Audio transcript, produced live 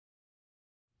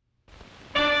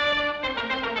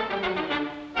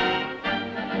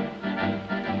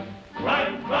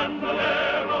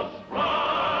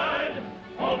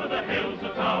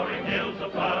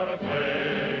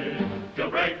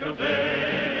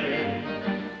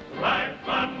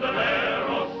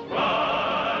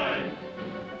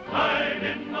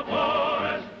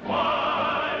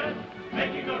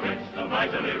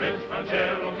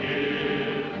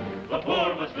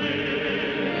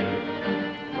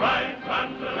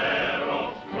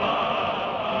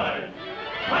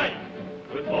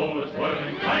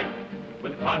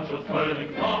social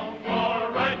swirling wrong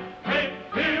or right. Drink,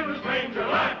 hear a stranger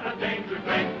laugh at danger,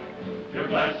 drink your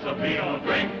glass of meal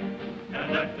drink,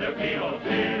 and let there be no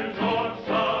tears or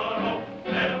sorrow.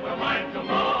 Never mind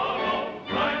tomorrow,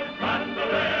 ride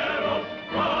bandoleros,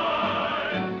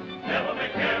 ride. Never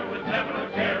make care with never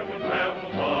a care will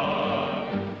travel far.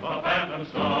 A phantom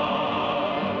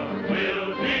star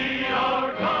will be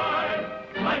our guide.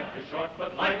 Life is short,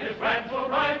 but life is grand, so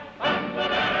ride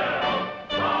bandoleros,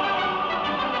 ride.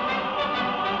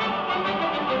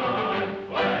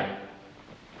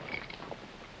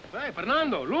 Hey,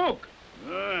 Fernando, look.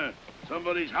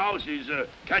 Somebody's house is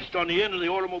catched on the end of the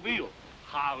automobile.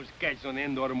 House catched on the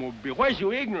end of the automobile. Where's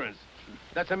your ignorance?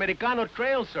 That's Americano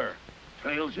trail, sir.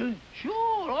 Trails, eh?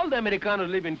 Sure, all the Americanos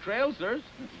live in trails, sirs.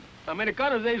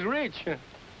 Americanos is rich.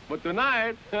 But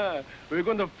tonight, we're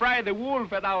going to fry the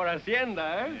wolf at our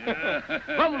hacienda, eh? Yeah.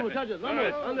 Vamos, muchachos,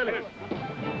 vamos, ándale.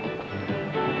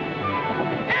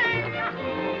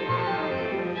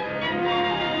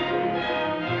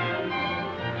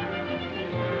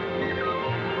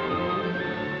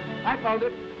 I found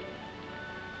it.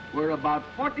 We're about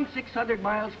 4,600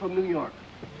 miles from New York.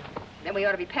 Then we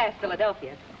ought to be past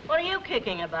Philadelphia. What are you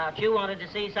kicking about? You wanted to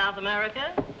see South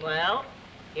America? Well,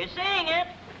 you're seeing it.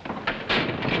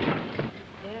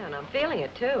 Yeah, and I'm feeling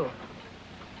it, too.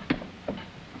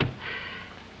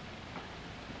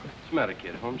 What's the matter,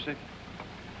 kid? Homesick?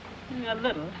 A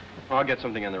little. Oh, I'll get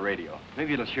something on the radio.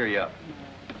 Maybe it'll cheer you up.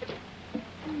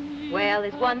 Well,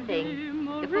 there's one thing.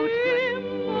 The food's good.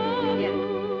 Yes.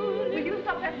 Will you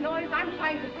stop that noise? I'm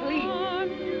trying to sleep.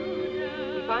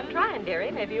 If I'm trying,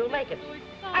 dearie, maybe you'll make it.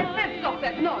 I said stop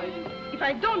that noise. If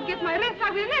I don't get my rest,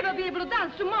 I will never be able to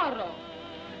dance tomorrow.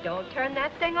 Don't turn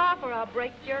that thing off or I'll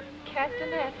break your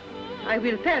castanet. I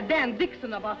will tell Dan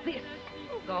Dixon about this.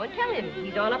 Oh, go and tell him.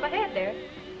 He's on up ahead there.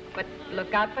 But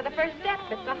look out for the first step,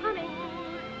 Mr. Honey.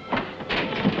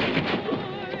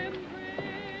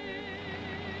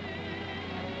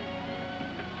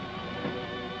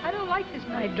 I don't like this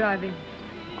night driving.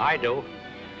 I do.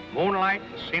 Moonlight,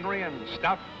 scenery, and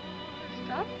stuff.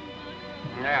 Stuff?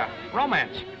 Yeah,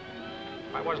 romance.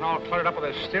 If I wasn't all cluttered up with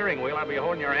a steering wheel, I'd be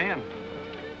holding your hand.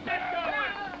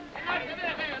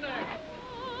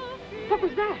 What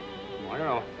was that? I don't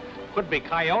know. Could be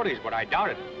coyotes, but I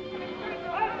doubt it.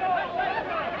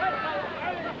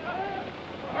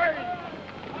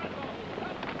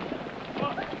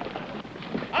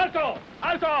 Alto!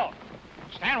 Alto!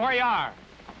 Stand where you are.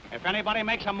 If anybody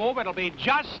makes a move, it'll be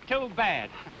just too bad.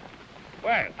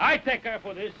 Well, I take care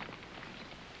for this.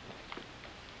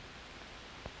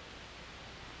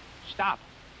 Stop.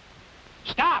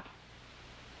 Stop!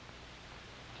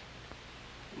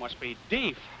 You must be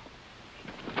deaf.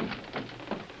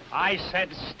 I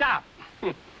said stop.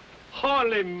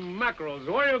 Holy mackerels,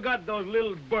 where you got those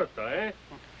little Bertha, eh?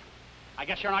 I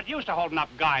guess you're not used to holding up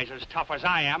guys as tough as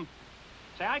I am.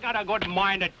 Say, I got a good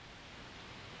mind that...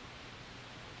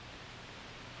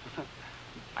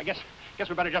 I guess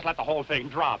we better just let the whole thing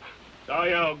drop. So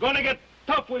you're gonna get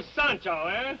tough with Sancho,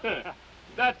 eh?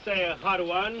 That's a hot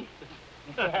one.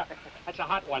 That's a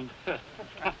hot one.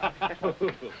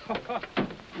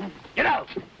 Get out!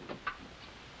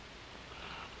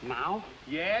 Now?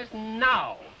 Yes,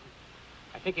 now.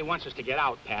 I think he wants us to get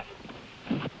out, Pat.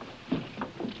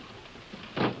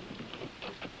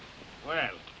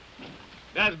 Well,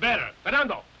 that's better.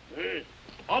 Fernando,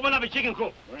 open up a chicken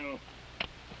coop. Well.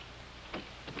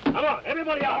 Come on,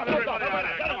 everybody out. Come on,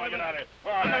 get out of here.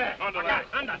 All right,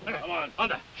 come on.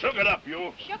 Shook it up,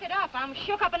 you. Shook it up. I'm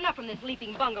shook up enough from this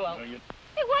leaping bungalow. Hey,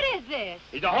 what is this?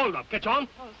 It's a hold-up. Catch on?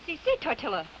 Oh, si,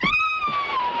 Tortilla.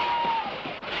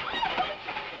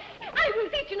 I will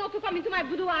teach you not to come into my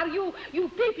boudoir, you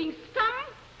peeping scum.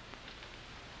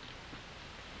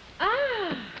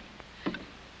 Ah,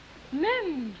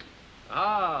 men.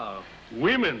 Ah,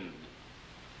 women.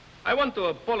 I want to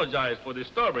apologize for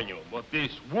disturbing you, but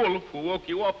this wolf who woke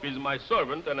you up is my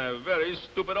servant and a very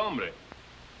stupid hombre.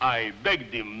 I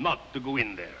begged him not to go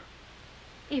in there.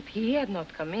 If he had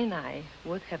not come in, I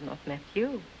would have not met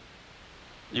you.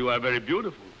 You are very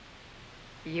beautiful.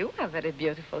 You are very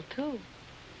beautiful, too.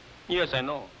 Yes, I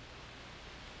know.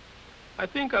 I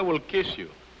think I will kiss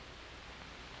you.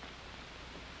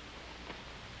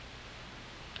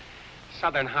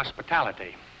 Southern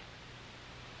hospitality.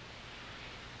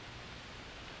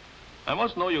 I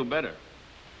must know you better.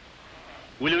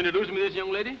 Will you introduce me to this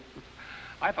young lady?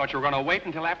 I thought you were going to wait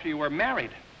until after you were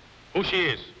married. Who she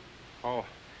is? Oh,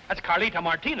 that's Carlita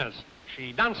Martinez.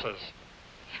 She dances.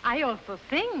 I also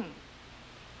sing.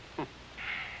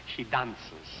 She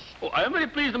dances. Oh, I am very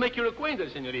pleased to make your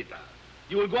acquaintance, senorita.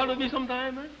 You will go out with me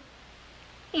sometime, eh?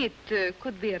 It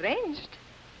could be arranged.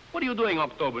 What are you doing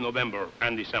October, November,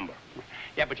 and December?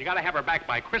 Yeah, but you gotta have her back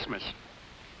by Christmas.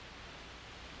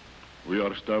 We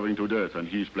are starving to death, and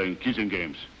he's playing kissing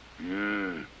games.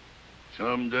 Yeah.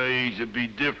 Some days it'd be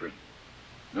different.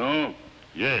 No?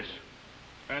 Yes.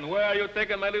 And where are you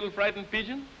taking my little frightened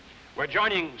pigeon? We're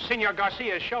joining Senor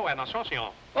Garcia's show at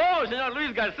Asociación. Oh, Senor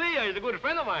Luis Garcia is a good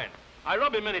friend of mine. I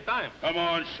robbed him many times. Come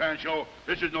on, Sancho.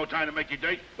 This is no time to make you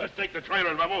date. Let's take the trailer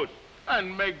and vamos.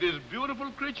 And make this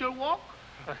beautiful creature walk?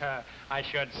 I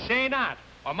should say not,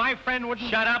 or my friend would...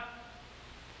 Shut up.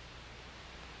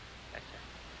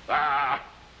 Ah,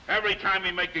 every time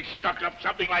we make these stuck up,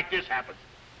 something like this happens.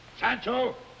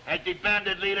 Sancho, as the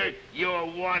bandit leader, you're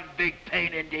one big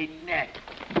pain in the neck.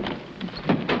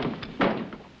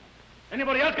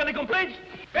 Anybody else got any complaints?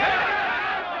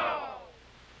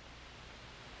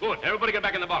 Good. Everybody get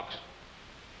back in the box.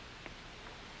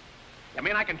 You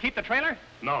mean I can keep the trailer?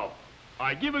 No.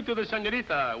 I give it to the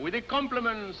senorita with the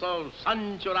compliments of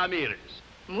Sancho Ramirez.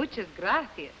 Muchas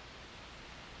gracias.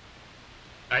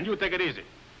 And you take it easy.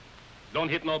 Don't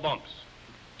hit no bumps.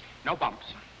 No bumps.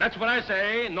 That's what I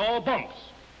say, no bumps.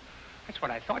 That's what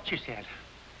I thought you said.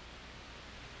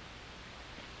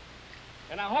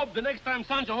 And I hope the next time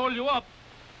Sancho holds you up,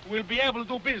 we'll be able to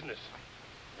do business.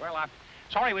 Well, I'm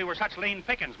sorry we were such lean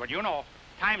pickings, but you know,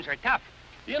 times are tough.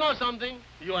 You know something?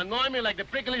 You annoy me like the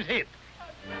prickliest heat.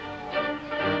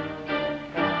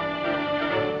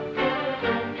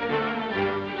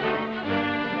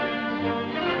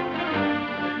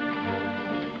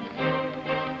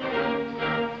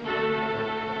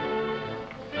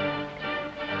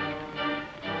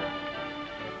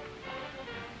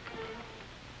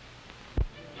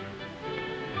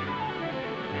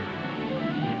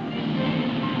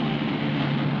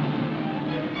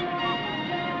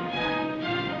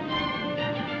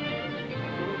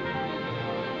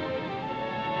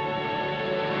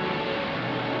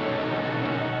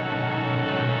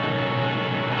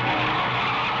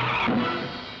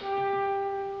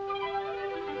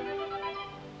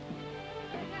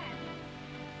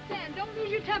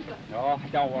 Oh,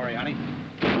 don't worry, honey.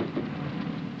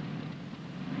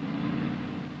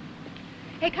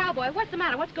 Hey, cowboy, what's the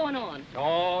matter? What's going on?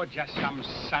 Oh, just some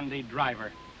Sunday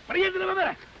driver.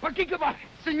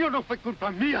 Senor, no fue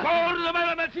culpa mía.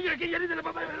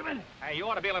 Hey, you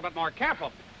ought to be a little bit more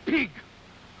careful. Pig.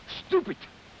 Stupid.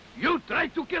 You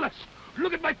tried to kill us.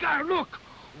 Look at my car, look.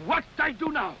 What I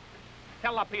do now?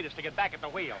 Tell Lapidus to get back at the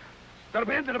wheel.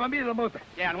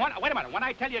 Yeah, and wait a minute. When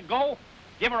I tell you go,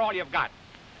 give her all you've got.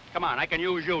 Come on, I can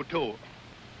use you, too.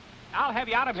 I'll have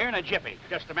you out of here in a jiffy.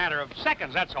 Just a matter of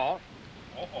seconds, that's all.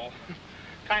 Uh-oh.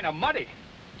 Kind of muddy.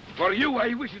 For you,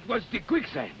 I wish it was the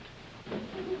quicksand.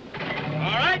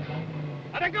 All right,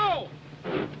 let it go.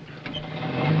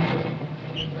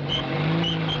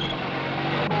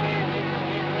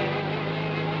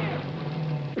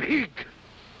 Pig!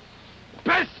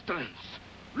 Pestilence!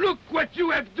 Look what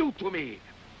you have done to me!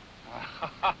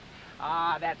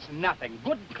 Ah, that's nothing.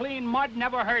 Good, clean mud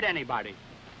never hurt anybody.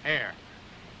 Here,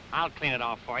 I'll clean it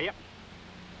off for you.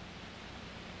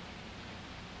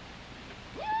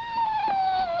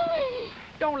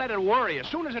 Don't let it worry. As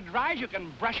soon as it dries, you can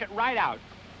brush it right out.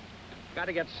 Got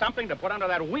to get something to put under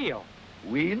that wheel.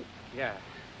 Wheel? Yeah.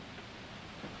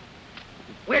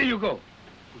 Where you go?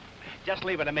 Just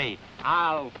leave it to me.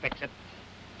 I'll fix it.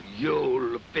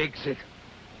 You'll fix it.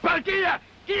 Partida!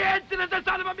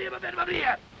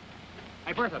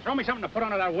 Hey, Bertha, throw me something to put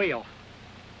under that wheel.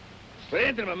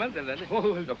 Hey,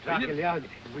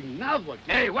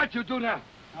 what you do now?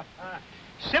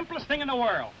 Simplest thing in the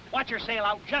world. Watch her sail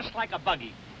out just like a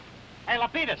buggy. Hey,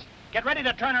 Lapidus, get ready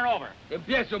to turn her over.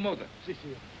 Empiezo, motor. It's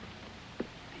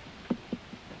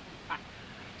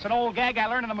an old gag I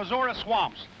learned in the Missouri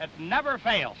swamps. It never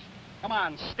fails. Come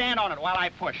on, stand on it while I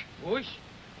push. Push?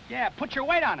 Yeah, put your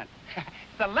weight on it.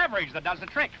 It's the leverage that does the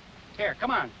trick. Here,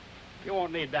 come on. You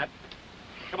won't need that.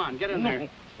 Come on, get in there. Get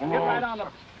right on the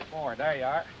board. There you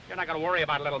are. You're not going to worry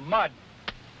about a little mud.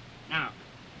 Now.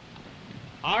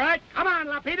 All right, come on,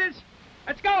 Lapidus.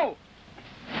 Let's go.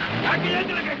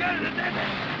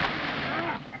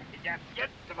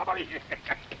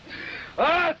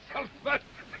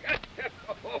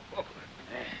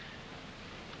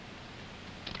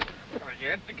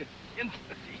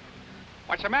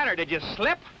 What's the matter? Did you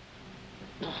slip?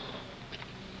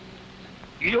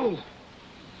 You!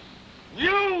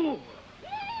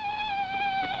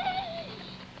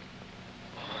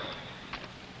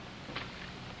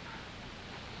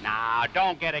 Now,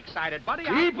 don't get excited, buddy.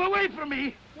 Keep away from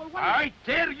me. Well, what I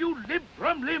tear you limb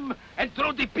from limb and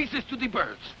throw the pieces to the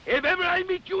birds. If ever I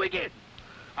meet you again,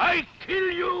 I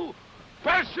kill you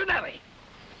personally.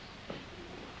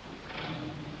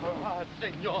 Ah,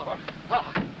 señor.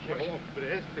 Ah, qué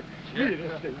hombre este. Mire,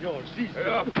 señor, sí.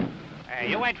 Hey,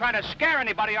 you ain't trying to scare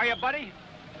anybody, are you, buddy?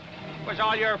 It was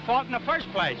all your fault in the first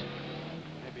place.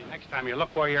 Maybe next time you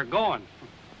look where you're going.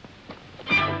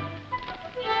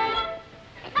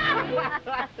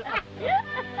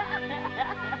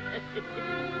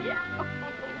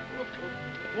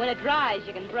 When it dries,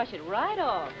 you can brush it right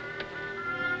off.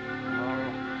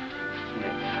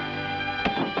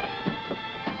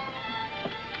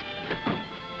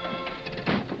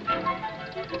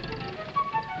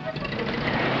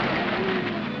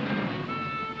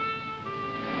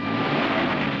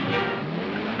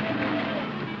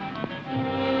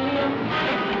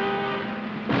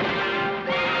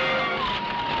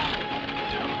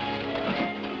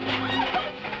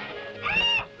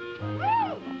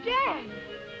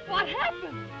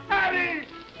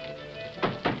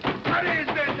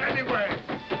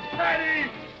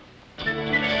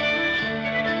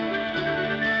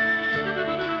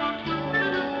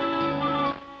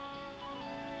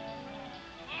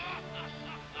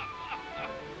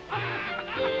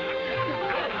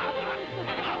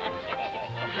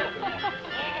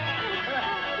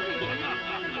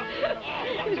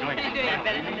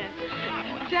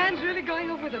 Dan's really going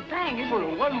over the bang, isn't he? For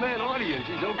a one-man audience,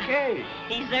 he's okay.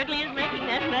 He certainly is making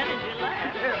that manager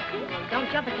laugh. Well,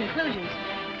 don't jump at conclusions.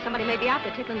 Somebody may be out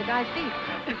there tickling the guy's feet.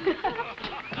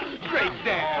 Great,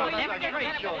 Dan. Oh, never get a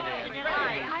better show, Dan.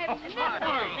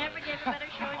 Never get a better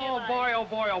show in your life. Oh,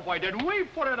 boy, oh, boy, did we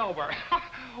put it over.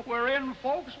 We're in,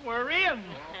 folks, we're in.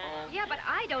 Yeah, but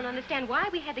I don't understand why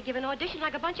we had to give an audition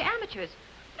like a bunch of amateurs.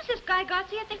 Who's this guy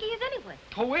Garcia think he is anyway?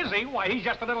 Who is he? Why, he's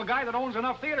just a little guy that owns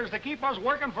enough theaters to keep us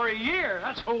working for a year.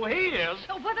 That's who he is.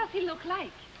 So what does he look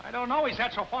like? I don't know. He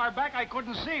sat so far back I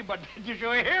couldn't see, but did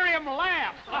you hear him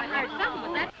laugh? Oh, I heard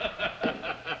something with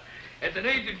that. As an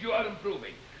agent, you are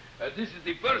improving. This is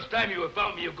the first time you have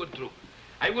found me a good troupe.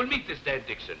 I will meet this Dan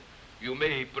Dixon. You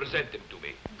may present him to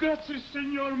me. Gracias,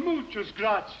 señor. Muchas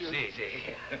gracias. Sí,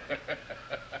 sí.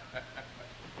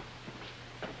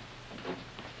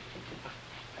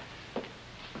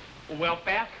 Well,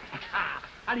 Pat,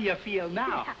 how do you feel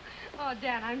now? Oh,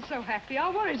 Dan, I'm so happy.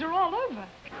 Our worries are all over.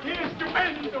 Che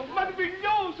stupendo,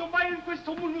 meraviglioso, ma in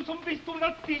questo mondo sono visto un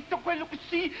artista, quello che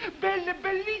sì, bello,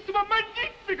 bellissimo,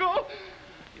 magnifico.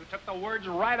 You took the words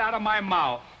right out of my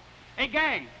mouth. Hey,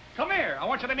 gang, come here. I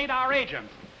want you to meet our agent.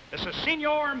 This is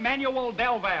Senor Manuel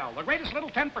Del Val, the greatest little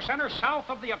 10%er south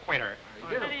of the equator.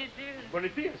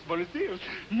 Buenos dias, buenos dias.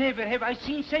 Never have I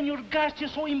seen Senor Garcia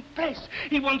so impressed.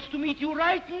 He wants to meet you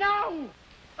right now.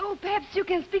 Oh, perhaps you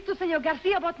can speak to Senor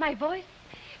Garcia about my voice.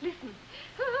 Listen.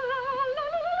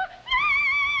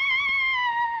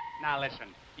 Now,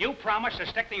 listen. You promised to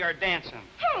stick to your dancing.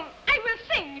 I will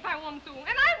sing if I want to, and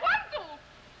I want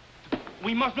to.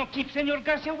 We must not keep Senor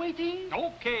Garcia waiting.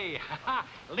 Okay.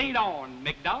 Lead on,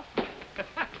 McDuff.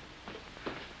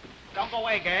 Don't go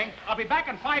away, gang. I'll be back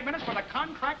in 5 minutes with a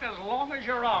contract as long as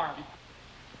your arm.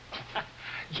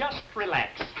 Just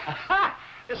relax.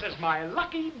 This is my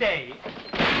lucky day.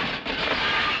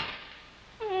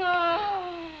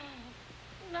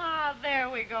 No, there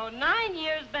we go. 9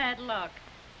 years bad luck.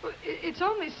 Well, it's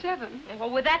only 7.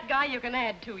 Well, with that guy, you can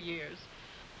add 2 years.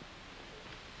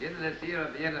 Tiene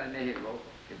decir viene en México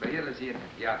que podía decir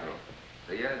teatro,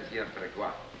 podía decir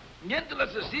trecuajo. Niente la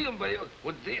sesión, pero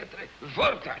un teatro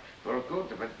forte. Por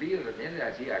conta, papiro, viene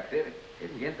así a actor,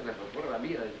 es niente la por la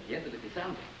mía, niente de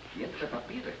pisando, niente la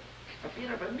papiro,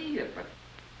 papiro para mí,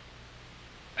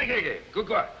 Okay,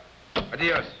 goodbye.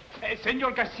 Adios.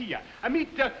 Senor Garcia, I meet,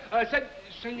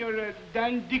 Senor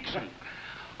Dan Dixon.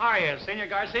 How are you, Senor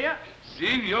Garcia?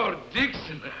 Senor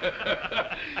Dixon.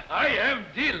 I am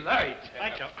delighted.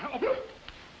 Thank you.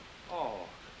 Oh,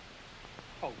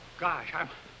 gosh,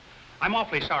 I'm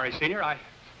awfully sorry, Senor.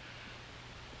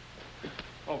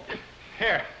 Oh,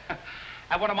 here.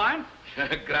 Have one of mine?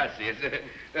 Gracias.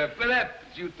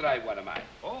 Perhaps you try one of mine.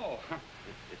 Oh,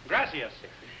 gracias.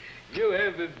 You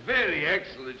have a very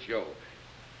excellent show.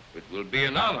 It will be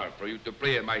an honor for you to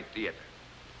play in my theater.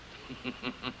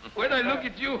 When I look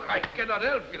at you, I cannot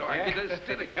help, you know. I get a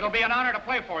silly. It'll be an honor to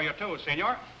play for you, too,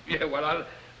 Senor. Yeah, well,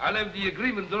 I'll have the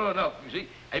agreement drawn up, you see.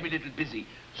 I'm a little busy,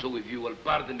 so if you will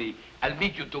pardon me, I'll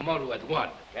meet you tomorrow at 1.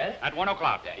 Okay? At 1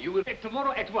 o'clock. Yeah, you will...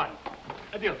 Tomorrow at 1.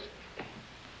 Adios.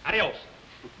 Adios.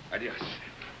 Adios.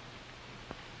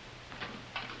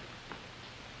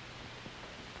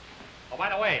 Oh, by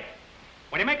the way,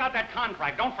 when you make out that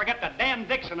contract, don't forget that Dan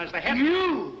Dixon is the head...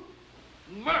 You!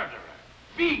 Murderer!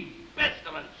 Fiend!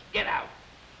 Pestilence! Get out!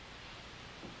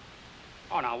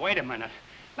 Oh, now, wait a minute.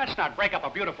 Let's not break up a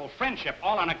beautiful friendship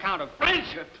all on account of...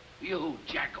 Friendship? You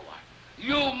jaguar.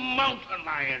 You mountain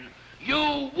lion.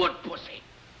 You wood pussy.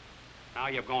 Now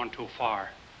you've gone too far.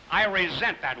 I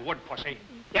resent that wood pussy.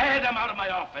 Get him out of my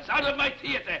office, out of my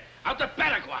theater, out of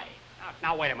Paraguay.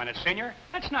 Now, wait a minute, senor.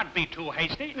 Let's not be too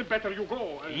hasty. Better you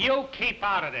go. You keep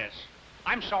out of this.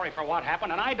 I'm sorry for what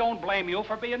happened, and I don't blame you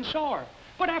for being sore.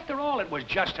 But after all, it was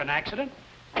just an accident.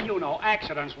 And you know,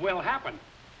 accidents will happen.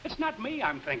 It's not me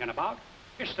I'm thinking about.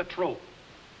 It's the troupe.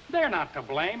 They're not to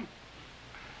blame.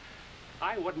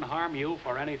 I wouldn't harm you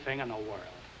for anything in the world.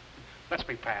 Let's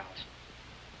be pals.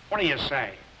 What do you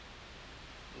say?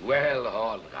 Well,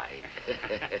 all right.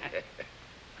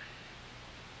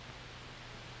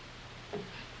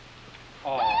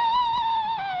 Oh.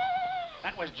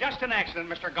 That was just an accident,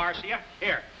 Mr. Garcia.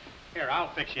 Here,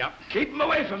 I'll fix you up. Keep him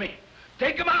away from me.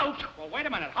 Take him out. Well, wait a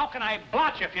minute. How can I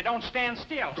blotch you if you don't stand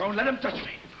still? Don't let him touch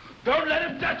me. Don't let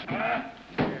him touch me.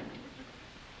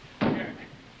 Here.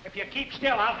 If you keep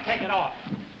still, I'll take it off.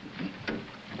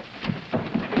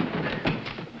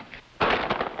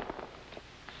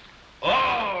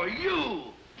 Oh,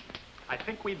 you! I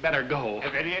think we'd better go. A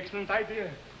very excellent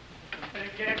idea.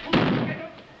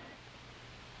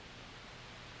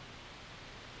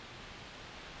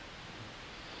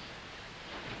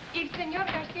 If Senor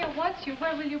Garcia wants you,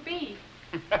 where will you be?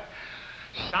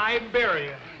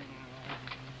 Siberia.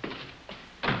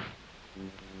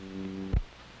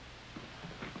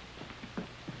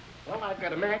 Well, I've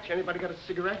got a match. Anybody got a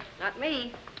cigarette? Not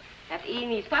me. After eating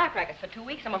these firecrackers for 2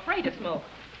 weeks, I'm afraid to smoke.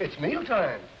 It's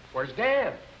mealtime. Where's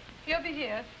Dan? He'll be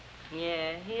here.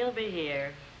 Yeah, he'll be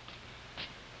here.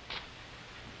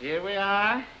 Here we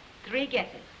are. 3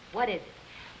 guesses. What is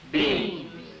it?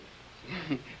 Beans.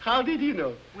 How did you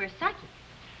know? We're psychic.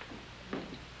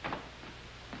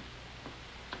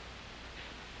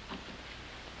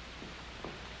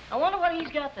 I wonder what he's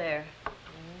got there.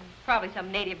 Probably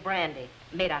some native brandy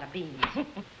made out of beans.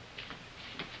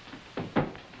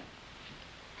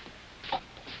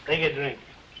 Take a drink.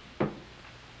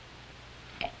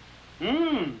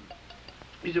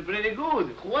 It's pretty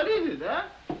good. What is it, huh?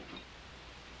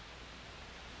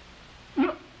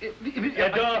 No,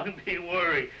 Don't be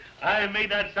worried. I made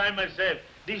that sign myself.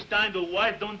 This time the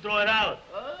wife don't throw it out.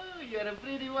 Oh, you're a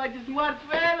pretty much smart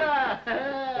fella.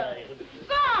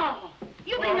 So,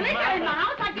 you bring liquor in the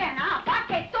house again, huh?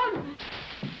 Paquetón.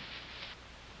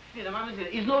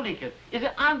 It's no liquor. It's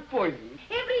unpoisoned.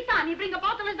 Every time you bring a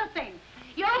bottle, it's the same.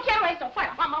 Yo no quiero eso.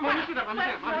 Fuera. Vamos.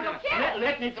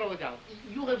 Let me throw it out.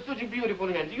 You have such a beautiful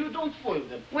hands. You don't spoil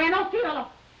them. Bueno, tíralo.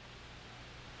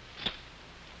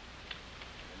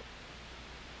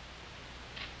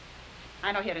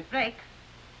 I don't hear it break.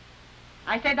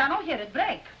 I said I don't hear it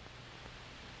break.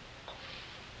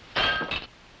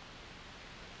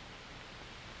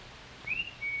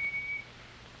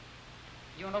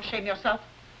 You no shame yourself.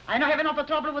 I don't have enough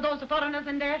trouble with those foreigners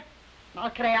in there.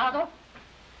 Malcriado.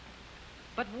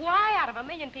 But why, out of 1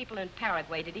 million people in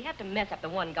Paraguay, did he have to mess up the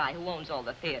one guy who owns all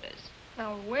the theaters?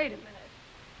 Now, wait a minute.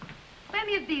 When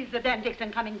is these Dan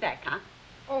Dixon coming back, huh?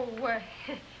 Oh,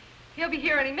 he'll be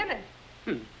here any minute.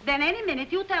 Then any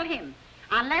minute you tell him.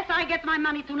 Unless I get my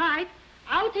money tonight,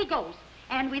 out he goes.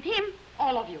 And with him,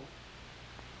 all of you.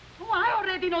 Oh, I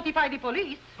already notified the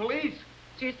police. Police?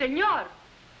 Si, senor.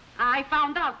 I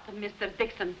found out, Mr.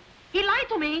 Dixon. He lied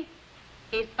to me.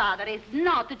 His father is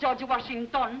not George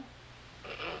Washington.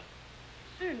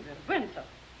 Sinvergüenza.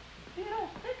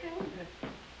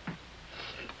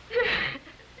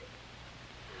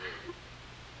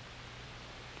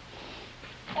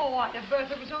 Oh, Aunt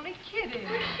Bertha was only kidding.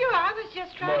 Sure, I was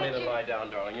just Come on trying in to... and lie down,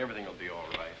 darling. Everything will be all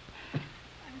right.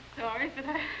 I'm sorry, but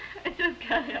I just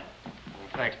got ill.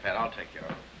 Thanks, Pat. I'll take care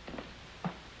of it.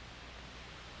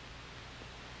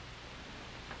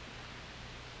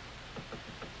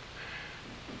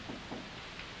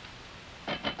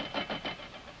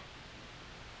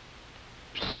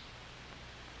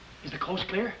 Is the coast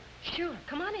clear? Sure,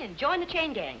 come on in. Join the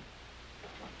chain gang.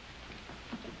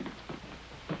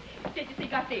 Did you see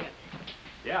Garcia?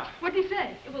 Yeah. What did he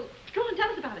say? Well, go and tell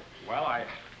us about it. Well,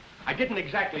 I didn't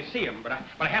exactly see him, but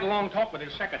I had a long talk with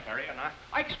his secretary, and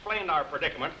I explained our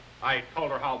predicament. I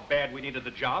told her how bad we needed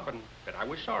the job and that I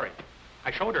was sorry.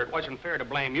 I showed her it wasn't fair to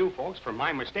blame you folks for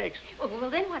my mistakes. Well,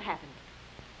 then what happened?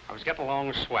 I was getting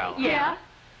along swell. Yeah?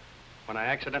 When I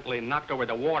accidentally knocked over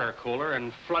the water cooler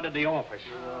and flooded the office.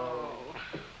 Oh.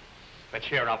 But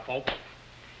cheer up, folks.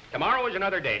 Tomorrow is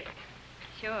another day.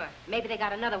 Sure. Maybe they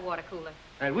got another water cooler.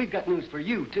 And we've got news for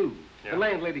you, too. Yeah. The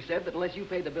landlady said that unless you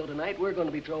pay the bill tonight, we're going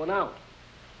to be thrown out.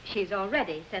 She's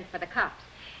already sent for the cops.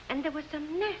 And there were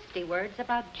some nasty words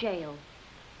about jail.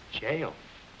 Jail?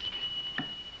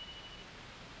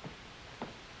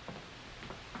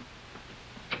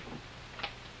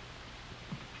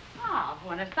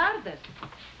 Buenas tardes.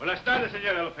 Buenas tardes,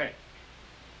 Senora Lopez.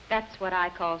 That's what I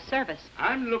call service.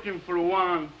 I'm looking for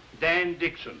one Dan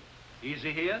Dixon. Is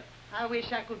he here? I wish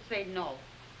I could say no.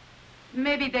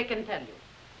 Maybe they can tell you.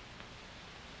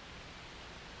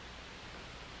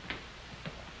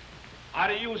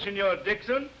 Are you Senor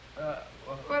Dixon?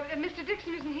 Well, Mr.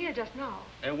 Dixon isn't here just now.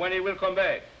 And when he will come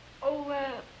back? Oh,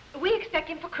 we expect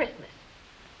him for Christmas.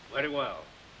 Very well.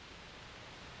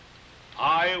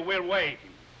 I will wait.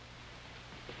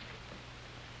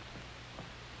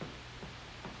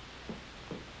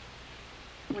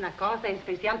 Una cosa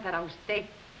especial para usted.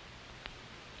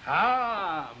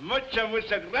 Ah, muchas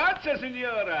gracias,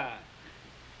 senora.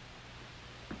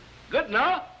 Good,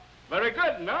 no? Very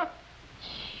good, no?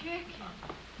 Chicken.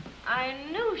 I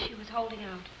knew she was holding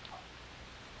out.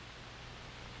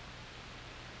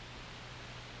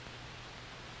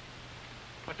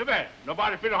 What's the matter?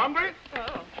 Nobody feel hungry?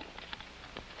 Oh.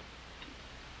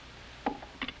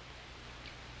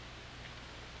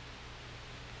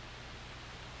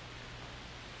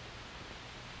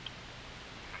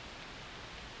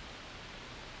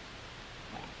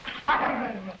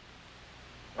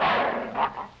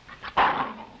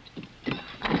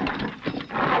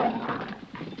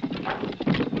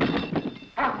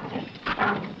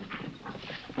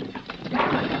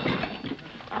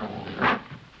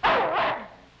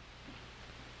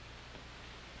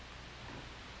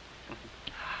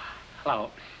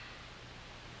 Hello.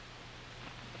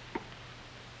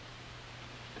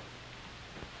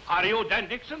 Are you Dan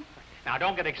Dixon? Now,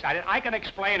 don't get excited. I can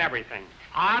explain everything.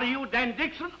 Are you Dan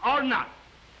Dixon or not?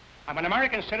 I'm an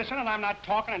American citizen, and I'm not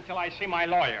talking until I see my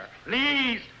lawyer.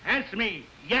 Please answer me,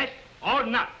 yes or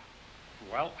not.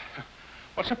 Well,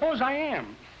 suppose I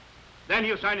am. Then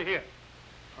you sign it here.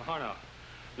 Oh, no.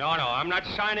 No, I'm not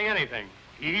signing anything.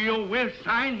 You will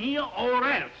sign here or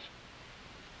else.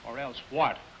 Or else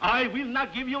what? I will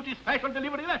not give you the special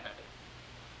delivery letter.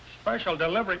 Special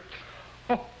delivery?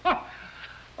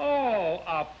 Oh,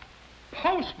 a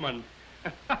postman.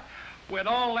 With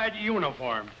all that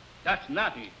uniform. That's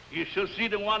nothing. You should see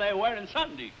the one I wear on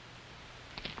Sunday.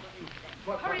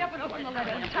 Hurry up and open the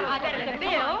letter. I bet it's a bill.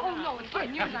 Oh, no, it's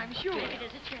good news, I'm sure. It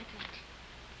is. It's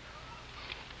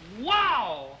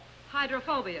Wow!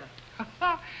 Hydrophobia.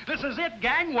 This is it,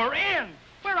 gang. We're in.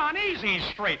 We're on Easy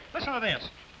Street. Listen to this.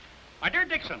 My dear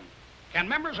Dixon, can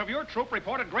members of your troupe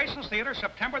report at Grayson's Theater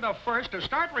September the 1st to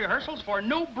start rehearsals for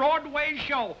new Broadway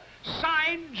show?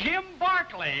 Signed, Jim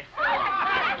Barkley.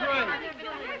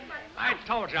 I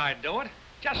told you I'd do it.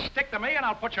 Just stick to me and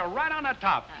I'll put you right on the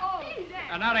top. Oh,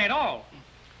 And that ain't all.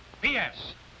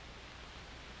 P.S.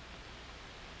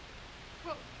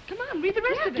 Well, come on, read the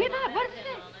rest of it. Give up. What is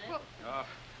it?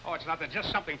 Well, It's nothing.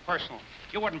 Just something personal.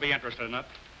 You wouldn't be interested in it.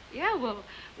 yeah, well,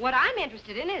 what I'm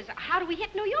interested in is how do we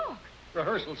hit New York?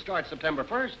 Rehearsals start September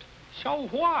 1st. So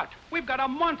what? We've got a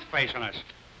month facing us.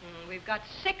 We've got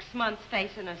 6 months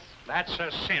facing us. That's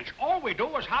a cinch. All we do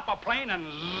is hop a plane and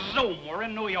zoom, we're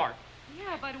in New York.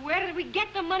 Yeah, but where did we get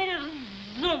the money to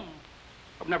zoom?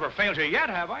 I've never failed you yet,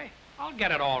 have I? I'll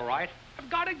get it all right. I've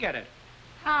got to get it.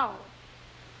 How?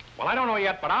 Well, I don't know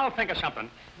yet, but I'll think of something.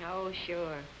 Oh,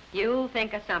 sure. You'll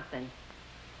think of something.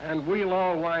 And we'll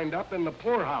all wind up in the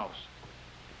poorhouse.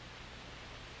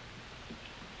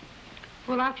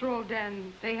 Well, after all,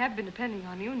 Dan, they have been depending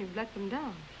on you, and you've let them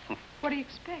down. What do you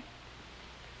expect?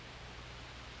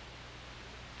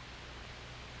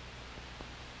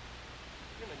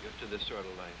 I'm not used to this sort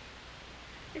of life.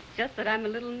 It's just that I'm a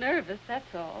little nervous,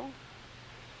 that's all.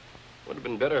 Would have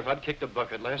been better if I'd kicked a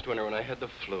bucket last winter when I had the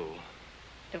flu.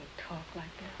 Don't talk like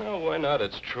that. Oh, why not?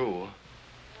 It's true.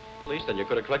 At least then you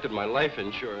could have collected my life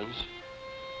insurance.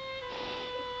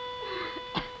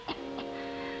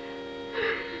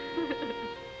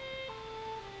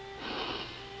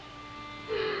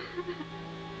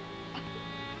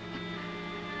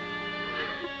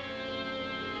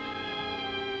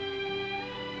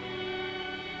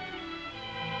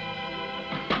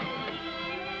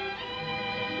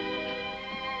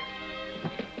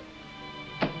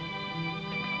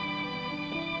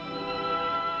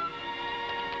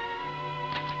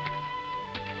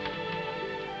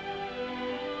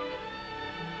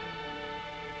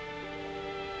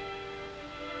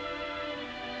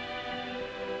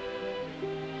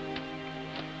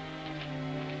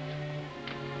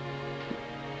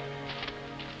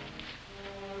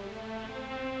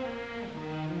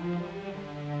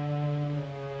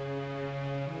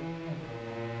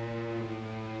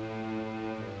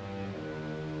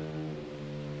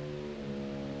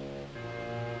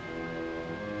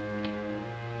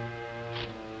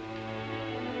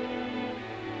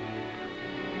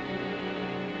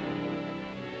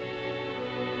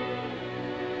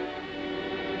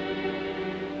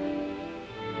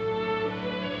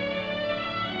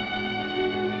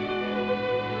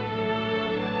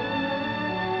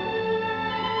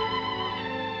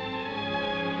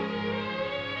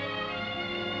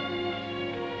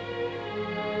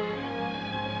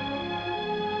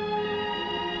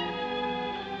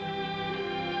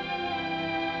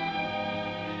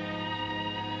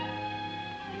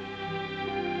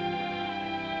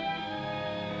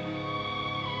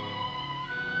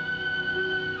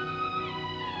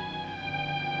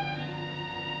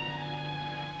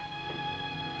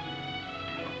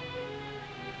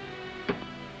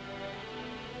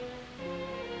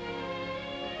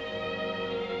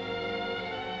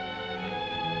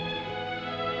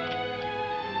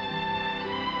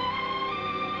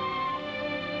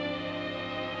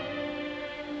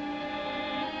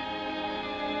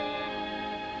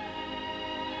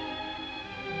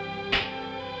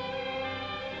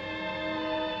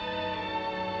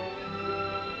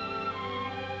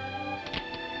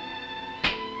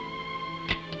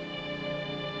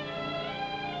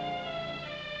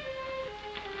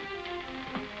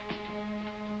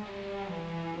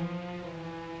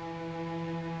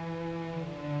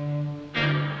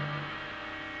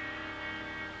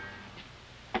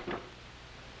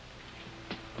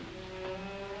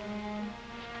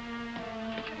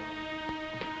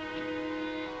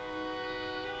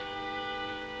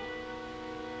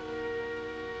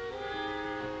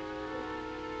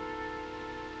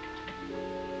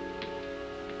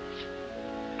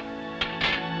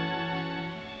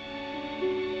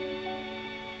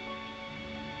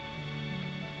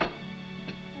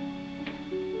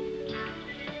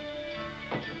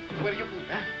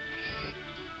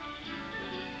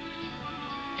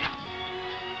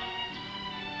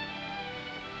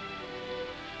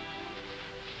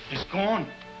 It's gone.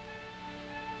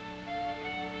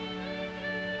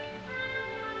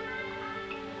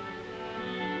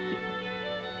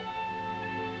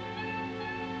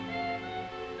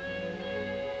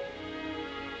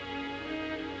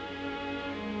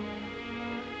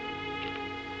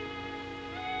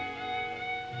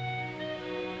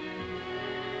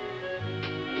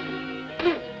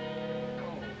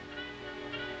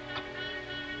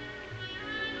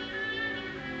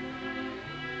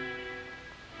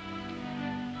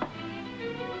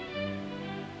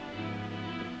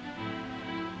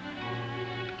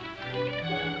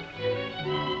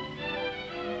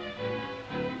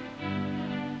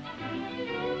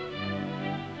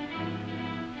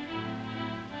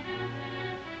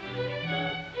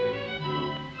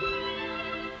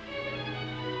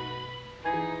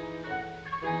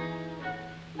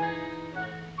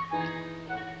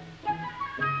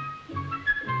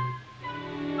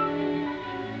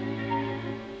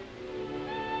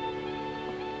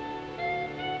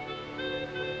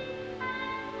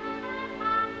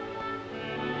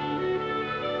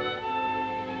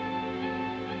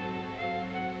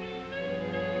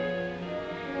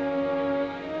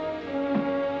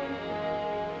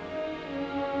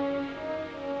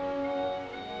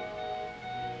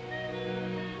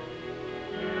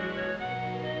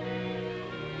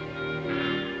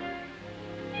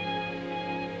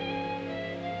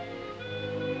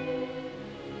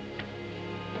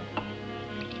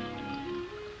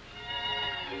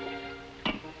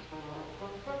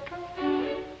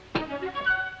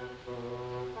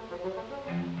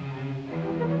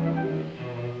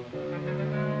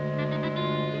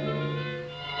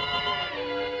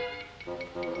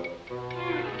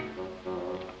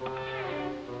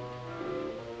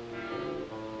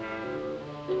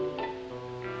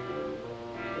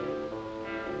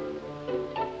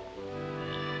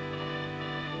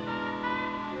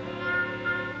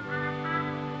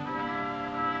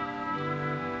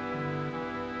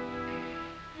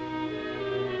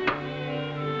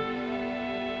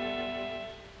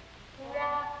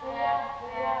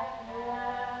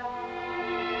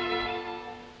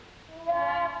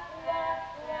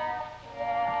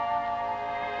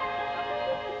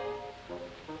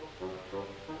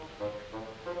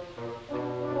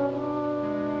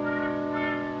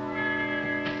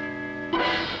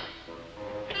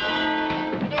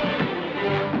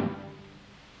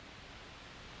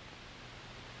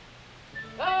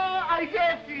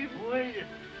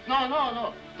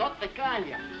 No, not the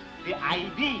caña. The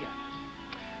idea.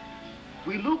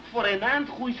 We look for an ant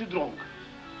who is drunk.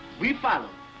 We follow.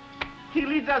 He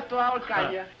leads us to our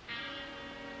caña.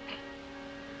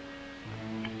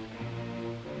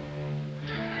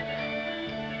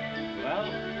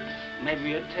 Well,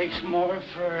 maybe it takes more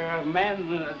for a man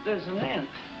than it does an ant.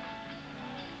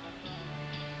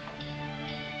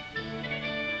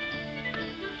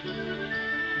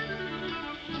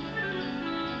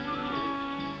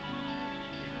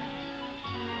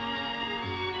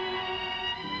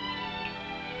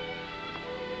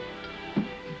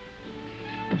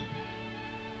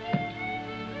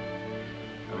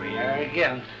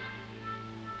 Again.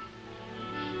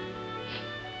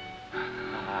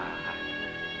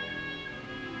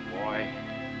 Boy,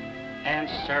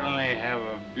 ants certainly have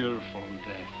a beautiful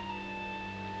day.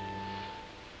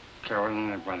 Care what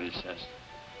anybody says.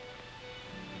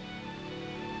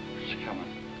 It's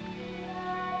coming.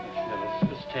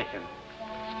 Let's take it.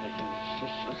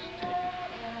 Let's take it.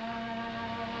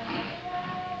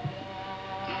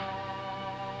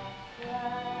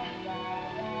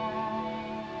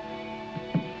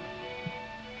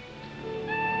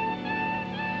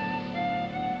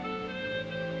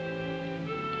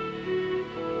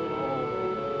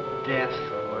 Death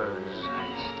words, I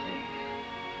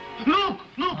think. Look!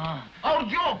 Our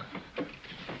joke!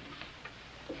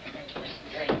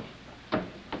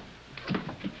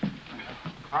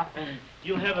 Huh?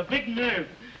 You have a big nerve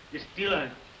to steal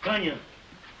a caña.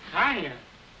 Caña?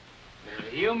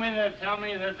 You mean to tell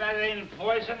me that ain't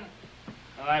poison?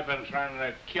 Well, I've been trying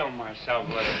to kill myself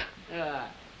with it.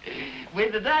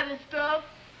 With that stuff,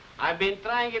 I've been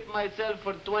trying it myself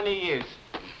for 20 years.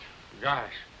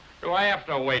 Gosh. Do I have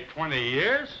to wait 20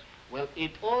 years? Well,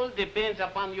 it all depends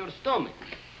upon your stomach.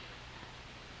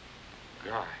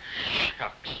 Gosh,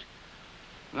 shucks.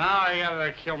 Now I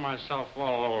gotta kill myself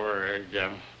all over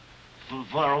again.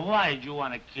 For why do you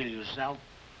want to kill yourself?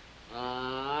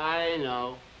 I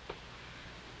know.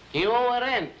 He owe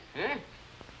rent, huh?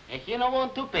 And he don't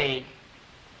want to pay.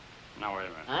 Now, wait a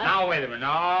minute. Huh? Now, wait a minute.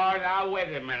 No, now, wait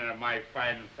a minute, my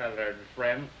fine feathered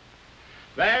friend.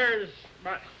 There's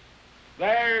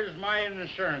my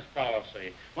insurance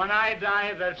policy. When I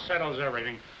die, that settles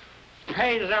everything.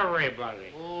 pays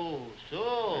everybody. Oh,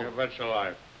 so. You bet your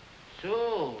life.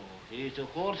 So, he's a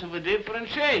horse of a different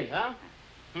shade, huh?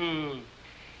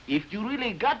 If you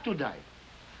really got to die,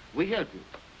 we help you.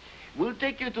 We'll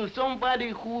take you to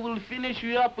somebody who will finish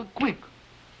you up quick.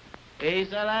 Eh,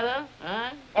 Charlita?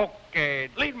 Huh? Okay,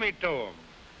 lead me to him.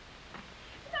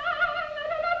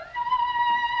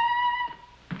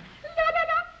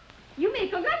 You may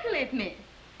congratulate me.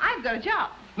 I've got a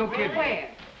job. No kidding. Where?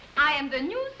 I am the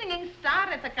new singing star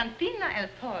at the Cantina El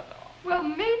Toro. Well,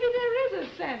 maybe there is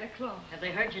a Santa Claus. Have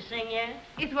they heard you sing yet?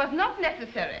 It was not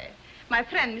necessary. My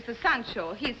friend, Mr.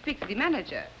 Sancho, he speaks the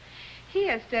manager. He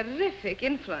has terrific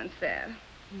influence there.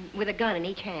 With a gun in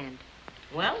each hand.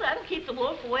 Well, that'll keep the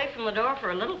wolf away from the door for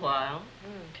a little while.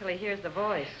 Till he hears the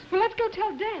voice. Well, let's go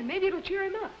tell Dan. Maybe it'll cheer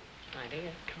him up.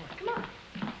 Idea. Come on.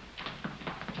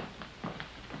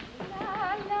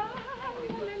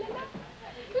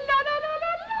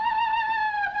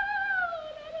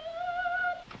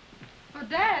 Oh,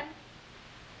 Dan.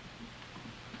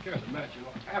 Can't imagine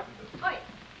what's happened to him. Oi.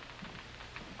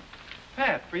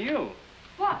 Pat, for you.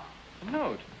 What? A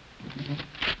note.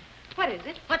 What is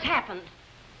it? What's happened?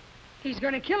 He's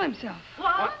going to kill himself.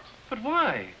 What? But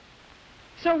why?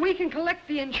 So we can collect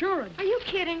the insurance. Are you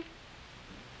kidding?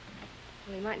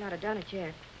 Well, he might not have done it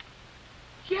yet.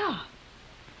 Yeah.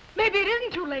 Maybe it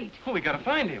isn't too late. Oh, we gotta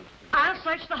find him. I'll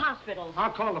search the hospitals.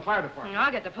 I'll call the fire department.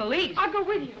 I'll get the police. I'll go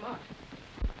with you.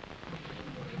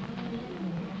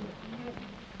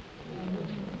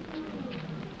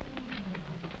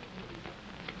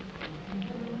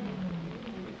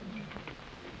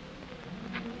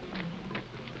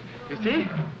 You see?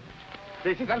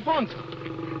 This is Alfonso,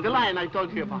 the lion I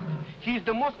told you about. He's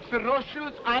the most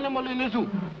ferocious animal in the zoo.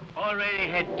 Already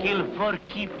had killed 4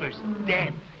 keepers,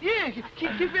 dead. Yeah, he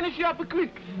finished you up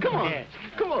quick. Come on. Yes.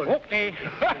 Come on. Okay.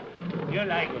 You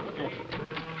like it, too.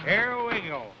 Here we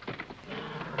go.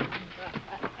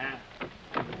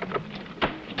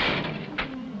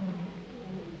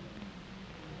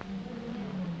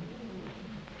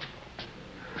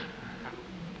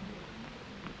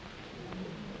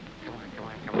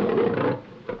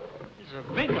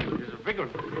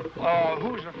 Oh,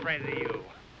 who's afraid of you?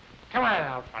 Come on,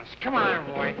 Alphonse. Come on,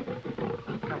 boy.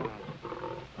 Come on.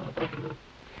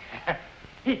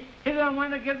 he don't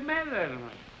want to get mad at him.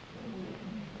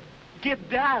 Get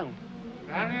down.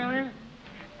 Down.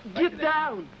 Get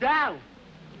down. Down.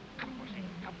 Come, pussy.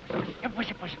 Come, pussy. Come,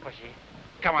 pussy, pussy, pussy.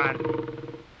 Come on.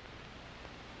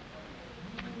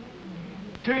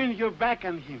 Turn your back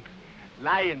on him.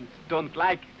 Lions don't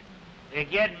like it. They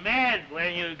get mad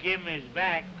when you give him his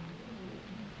back.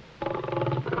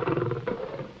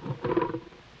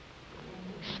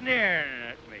 Sneering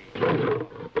at me.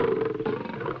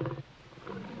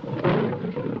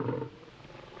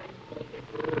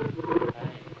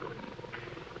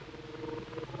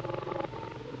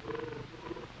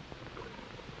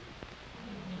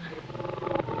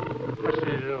 What's he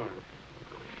doing?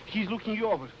 He's looking you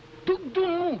over. Don't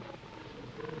move.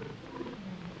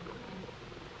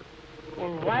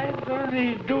 Well, why don't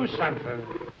he do something?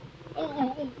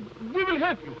 Oh, we will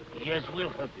help you. Yes, we'll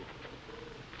help you.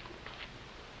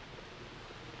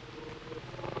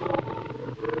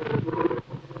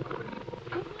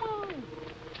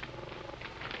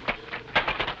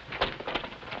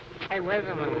 Hey, wait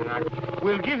a minute.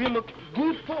 We'll give him a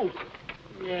good poke.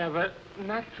 Yeah, but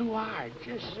not too hard.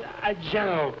 Just a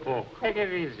gentle poke. Take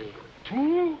it easy.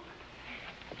 2,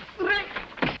 3.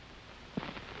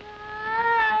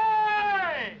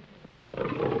 Hey!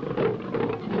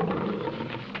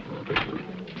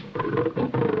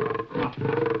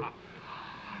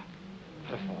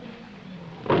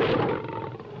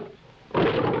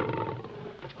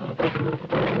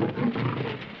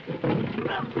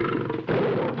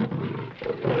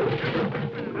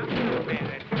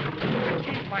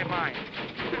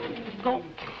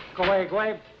 Go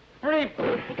away. Pretty.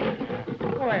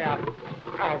 Go away, out.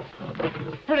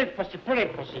 Pretty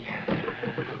pussy.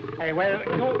 Hey, wait,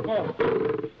 go.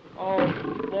 Oh,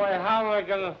 boy, how am I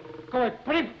gonna... Go away,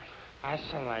 pretty... That's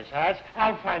so nice. That's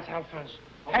Alphonse.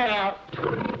 Hey, now.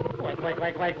 Wait. Go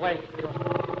away.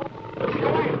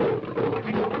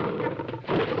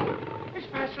 He's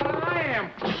faster than I am.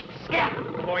 Yeah.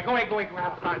 Boy, go away,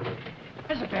 Alphonse.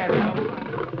 That's a bad Alphonse.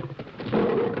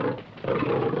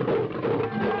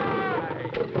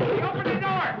 Open the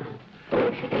door!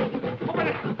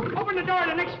 Open the door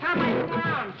the next time I come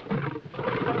around.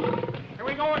 Here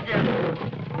we go again.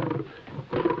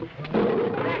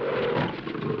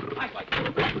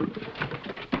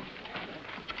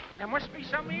 There must be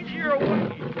some easier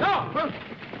way. No!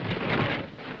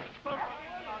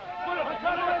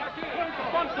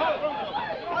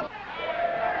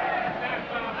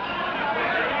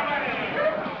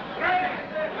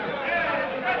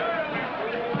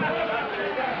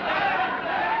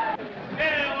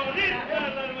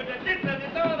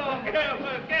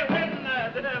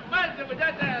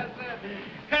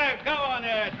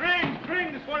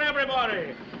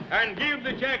 everybody, and give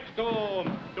the checks to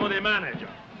the manager.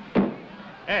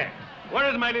 Hey, where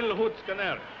is my little hoots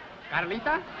canary?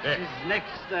 Carlita? Yes. She's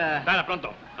next, Dale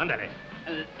pronto, ándale.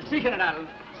 Sí, General.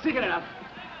 Sí, General.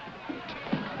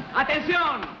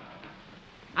 Atención!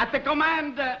 At the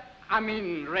command,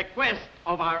 request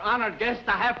of our honored guest,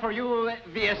 I have for you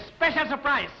the special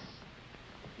surprise.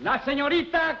 La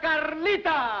señorita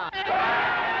Carlita!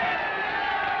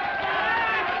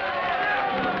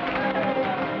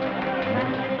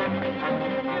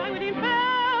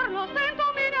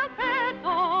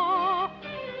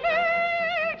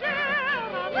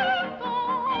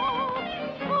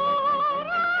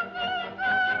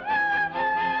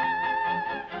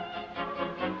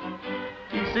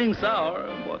 She sings sour,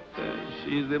 but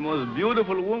she's the most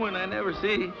beautiful woman I never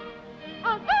see.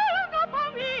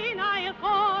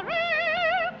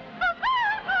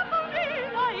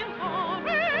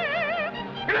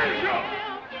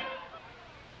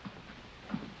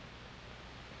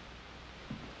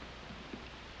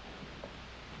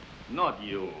 Not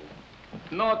you.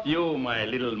 Not you, my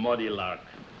little muddy lark.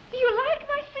 Do you like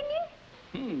my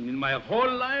singing? In my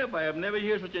whole life, I have never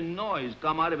heard such a noise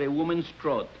come out of a woman's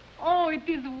throat. Oh, it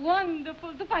is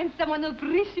wonderful to find someone who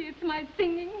appreciates my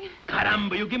singing.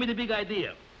 Caramba, you give me the big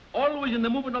idea. Always in the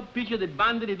moving up picture, the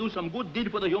bandit do some good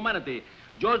deed for the humanity,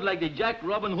 just like the Jack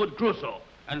Robin Hood Crusoe,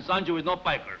 and Sancho with no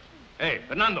pikers. Hey,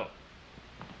 Fernando.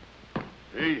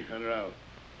 Hey, General.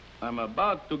 I'm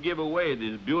about to give away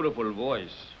this beautiful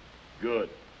voice. Good.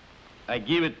 I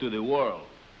give it to the world.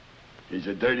 It's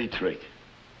a dirty trick.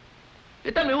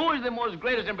 You tell me, who is the most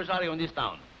greatest impresario in this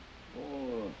town?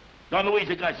 Oh, Don Luis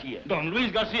Garcia. Don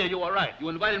Luis Garcia, you are right. You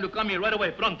invite him to come here right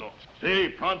away, pronto. Si,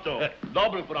 pronto.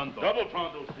 Double pronto. Double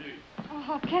pronto, si. Oh,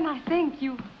 how can I thank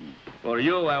you? For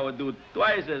you, I would do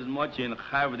twice as much in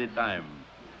half the time.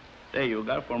 Hey, you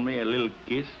got for me a little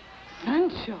kiss?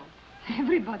 Sancho,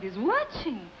 everybody's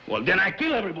watching. Well, then I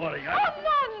kill everybody.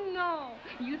 Oh, no.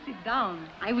 You sit down.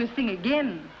 I will sing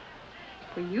again.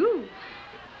 For you.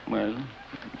 Well,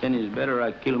 then it's better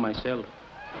I kill myself.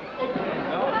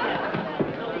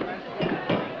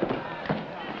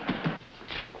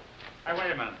 Hey,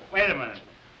 wait a minute.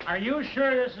 Are you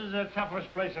sure this is the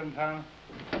toughest place in town?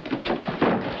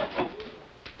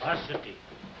 Varsity.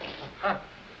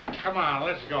 Come on,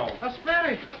 let's go.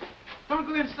 Espere. Don't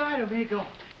go inside, amigo.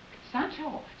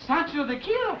 Sancho the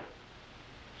killer.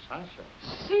 Sancho?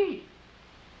 Si.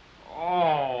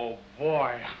 Oh,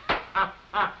 boy.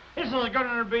 This is going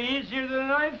to be easier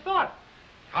than I thought.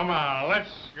 Come on,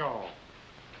 let's go.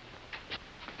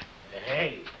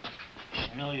 Hey,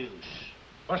 it's no use.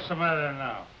 What's the matter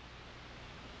now?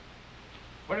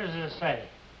 What does it say?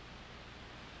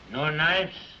 No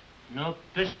knives, no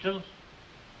pistols,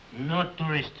 no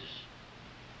touristas.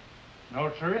 No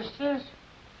touristas?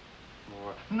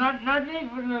 Not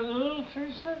even a little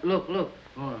tourista? Look.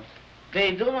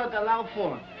 They do not allow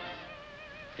foreigners.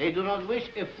 They do not wish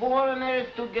a foreigner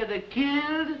to get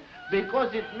killed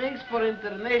because it makes for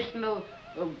international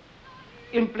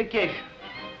implication.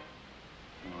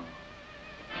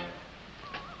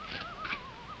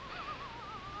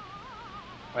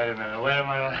 Wait a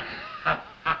minute.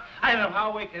 I don't know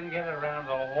how we can get around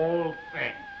the whole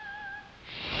thing.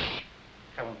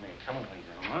 Come with me,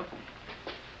 gentlemen.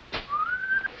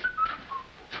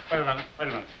 Wait a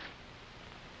minute.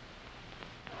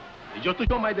 Just to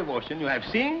show my devotion, you have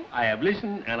seen, I have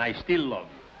listened, and I still love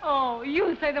you. Oh,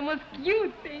 you say the most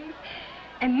cute things.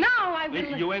 And now I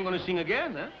will... You ain't gonna sing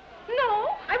again, huh?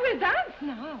 No, I will dance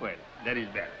now. Well, that is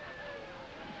better.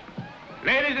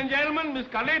 Ladies and gentlemen, Miss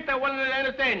Charlita will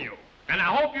entertain you. And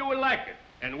I hope you will like it.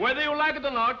 And whether you like it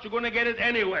or not, you're gonna get it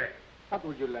anyway. What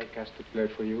would you like us to play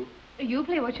for you? You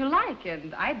play what you like,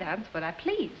 and I dance what I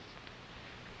please.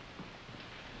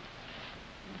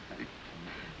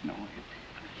 No.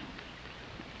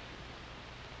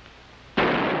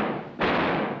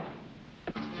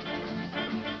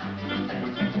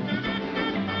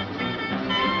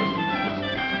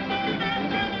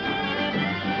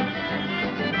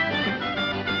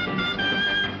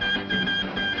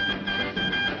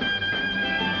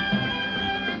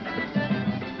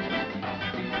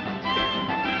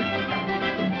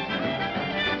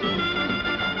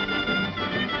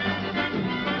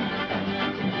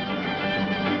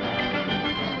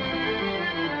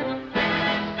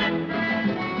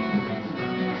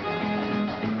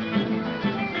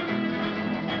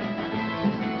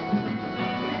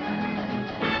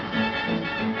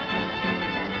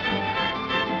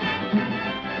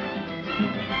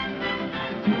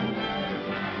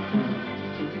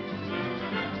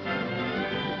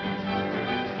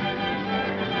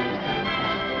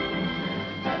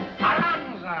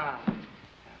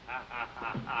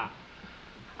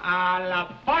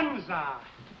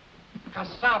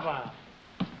 cassava,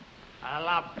 a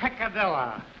la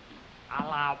peccadilla, a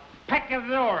la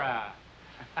peccadora,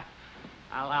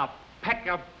 a la peck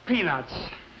of peanuts.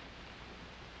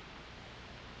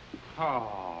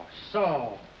 Oh,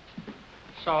 so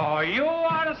you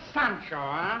are Sancho,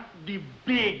 huh? The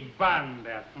big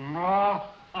bandit. Oh,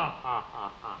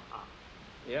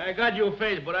 Yeah, I got your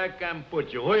face, but I can't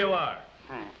put you. Who you are?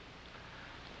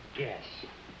 Yes.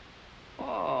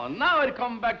 Oh, now it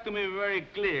come back to me very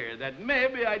clear that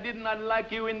maybe I did not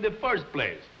like you in the first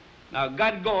place. Now,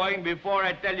 get going before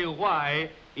I tell you why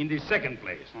in the second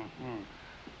place.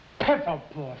 Pepper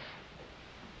Puff.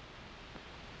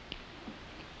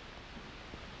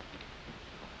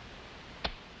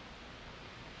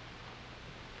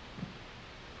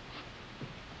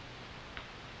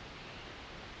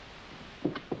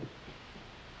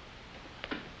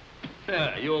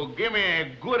 Yeah, you give me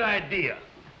a good idea.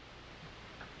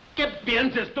 ¿Qué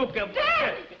piensas tú que...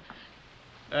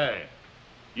 Hey,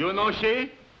 you know she?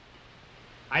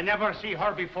 I never see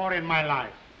her before in my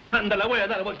life. Ándale, voy.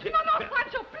 No,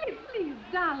 Sancho, please,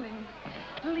 darling.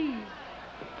 Please.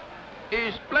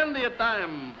 It's plenty of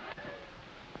time.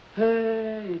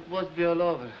 Hey, it must be all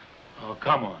over. Oh,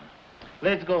 come on.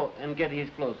 Let's go and get his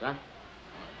clothes, huh?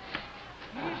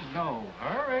 No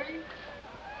hurry.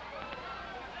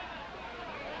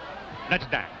 Let's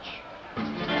dance.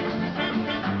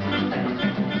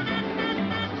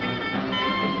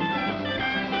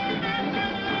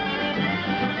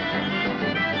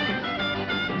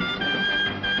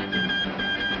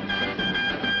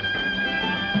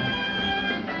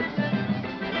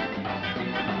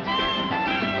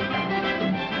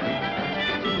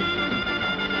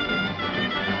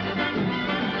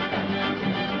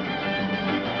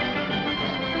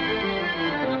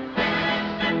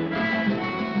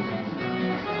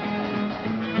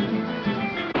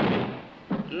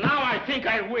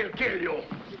 I will kill you.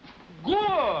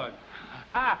 Good.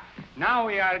 Now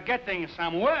we are getting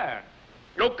somewhere.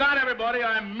 Look out, everybody.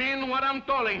 I mean what I'm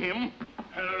telling him.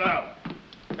 Hello.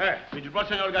 Hey, did you brought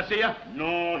Senor Garcia?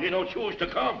 No, he don't choose to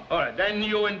come. All right, then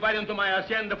you invite him to my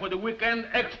hacienda for the weekend,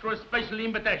 extra special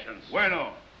invitations.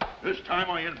 Bueno, this time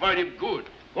I invite him good.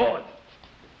 Good.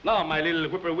 Now, my little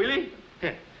whippoorwilly,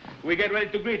 we get ready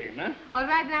to greet him, huh? All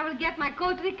right, then I will get my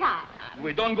coat to the car.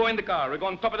 We don't go in the car. We go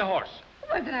on top of the horse.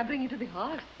 Well, then I bring you to the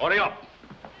horse. Hurry up.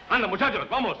 Anda, muchachos,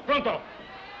 vamos, pronto.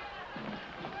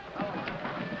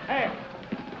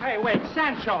 Hey, wait,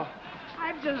 Sancho.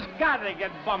 I've just got to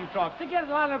get bum talk to get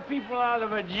a lot of people out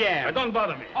of a jam. Don't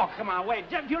bother me. Oh, come on, wait.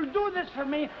 If you'll do this for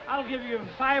me, I'll give you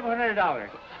 $500.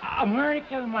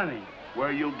 American money.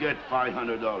 Where you get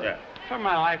 $500? Yeah. For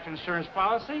my life insurance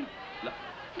policy. Look,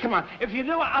 come on. If you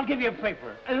do, I'll give you a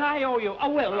paper. And I owe you. Oh,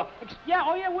 well, look.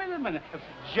 Wait a minute.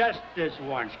 Just this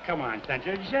once. Come on,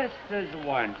 Sancho. Just this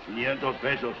once. 500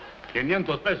 pesos.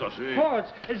 500 pesos. Sí. Oh,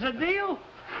 it's a deal?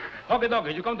 Okay,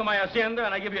 dokie, you come to my hacienda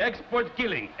and I give you export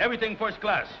killing. Everything first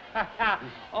class.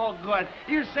 Oh, good.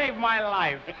 You saved my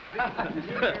life.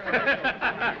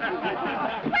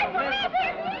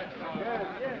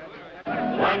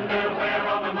 Wonder where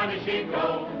all the money she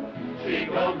go. She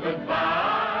go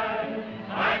goodbye.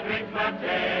 I drink mate,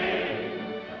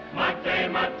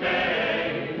 mate, mate.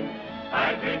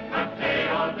 I drink mate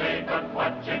all day, but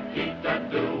what Chiquita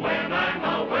do when I'm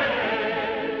away?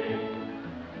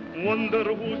 Wonder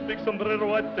whose big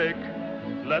sombrero I take.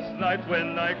 Last night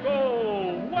when I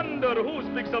go, wonder whose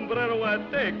big sombrero I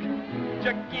take.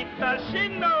 Chiquita, she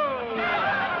knows.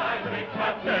 I drink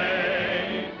mate,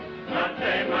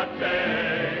 mate, mate.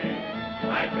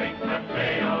 I drink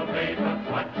mate all day, but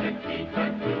what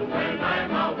Chiquita do when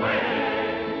I'm away?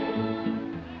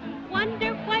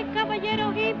 Wonder why caballero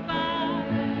he va,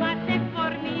 mate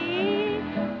for me.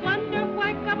 Wonder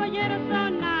why caballero so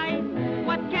nice,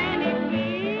 what can it be?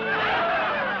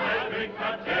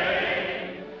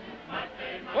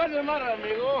 What's the matter,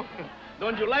 amigo?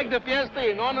 Don't you like the fiesta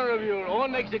in honor of your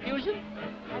own execution?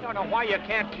 I don't know why you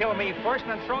can't kill me first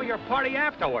and throw your party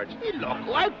afterwards. Hey, look,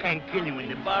 I can't kill you in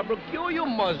the barbecue. You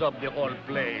muzz up the whole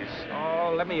place.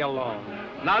 Oh, let me alone.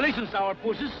 Now listen,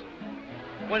 sourpusses.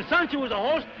 When Sancho was a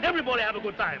host, everybody have a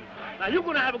good time. Now you're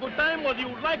gonna have a good time whether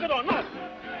you like it or not.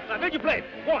 Now get your plate.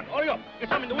 Go on, hurry up. Get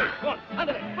some in the way. Go on,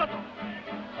 andale, pronto.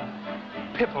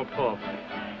 Piffle puff.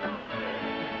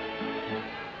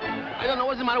 I don't know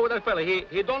what's the matter with that fella.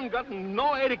 He don't got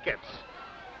no etiquettes.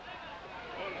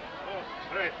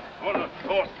 1, 2,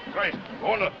 3.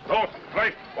 1, 2,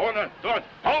 3. 1, 2.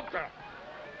 Alta!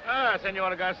 Ah,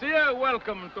 Senor Garcia,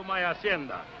 welcome to my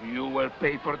hacienda. You will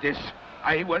pay for this.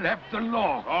 I will have the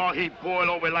law. Oh, he boiled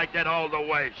over like that all the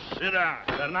way. Sit down.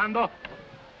 Fernando?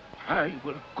 I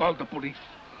will call the police.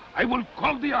 I will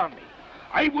call the army.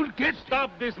 I will get...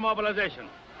 Stop this mobilization.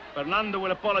 Fernando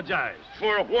will apologize.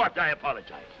 For what I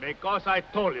apologize? Because I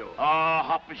told you. Oh,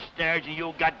 hopper stairs,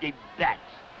 you got the bats.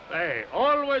 Hey,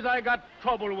 always I got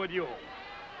trouble with you.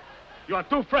 You are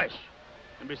too fresh.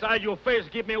 And besides, your face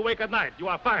keep me awake at night. You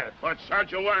are fired. What,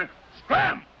 Sancho, were?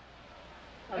 Scram!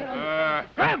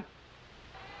 Scram!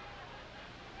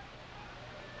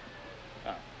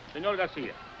 Senor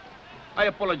Garcia, I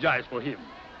apologize for him.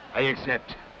 I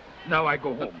accept. Now I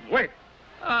go home. Wait.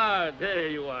 Ah, there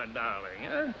you are,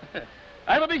 darling. Huh?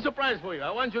 I have a big surprise for you.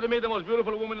 I want you to meet the most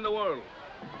beautiful woman in the world.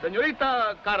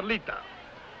 Senorita Charlita.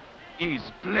 His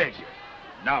pleasure.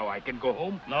 Now I can go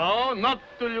home? No, not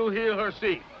till you hear her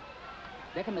sing.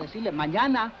 Déjeme decirle,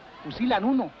 mañana fusilan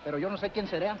uno, pero yo no sé quién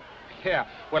será. Yeah,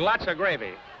 with lots of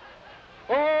gravy.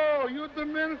 Oh, you're the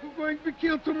man who's going to be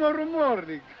killed tomorrow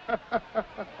morning.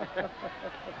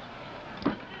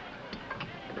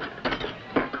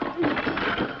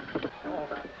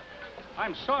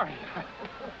 I'm sorry.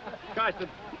 Guys,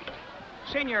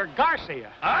 Senor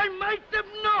Garcia. I might have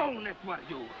known it was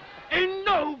you. A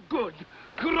no good,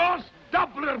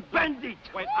 cross-doubler bandit.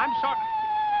 Wait, I'm sorry.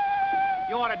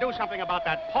 You ought to do something about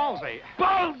that palsy.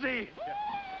 Palsy!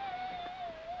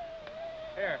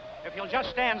 Here, if you'll just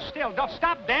stand still, don't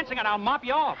stop dancing and I'll mop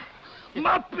you off.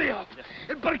 Mop me off?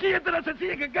 El parquillo te la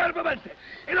sencilla que garbamente.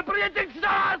 Y la proyecta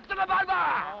exhausta la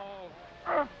barba.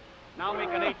 Oh. Now we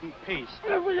can eat in peace.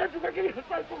 La proyecta aquí,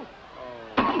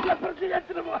 la parquillo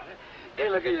te la muere. E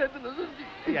la che gente non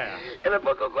si. Yeah. E la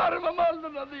poco cuore ma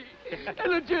mandano lì. E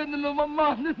la gente non mi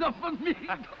mandano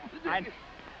famiglia.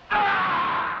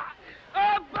 Ah!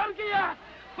 Oh, parquillo!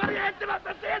 Proyecta la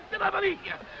pazienza la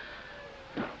famiglia.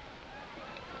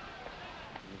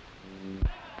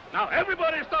 Now,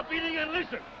 everybody stop eating and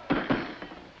listen.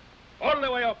 All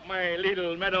the way up, my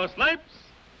little meadow snipes.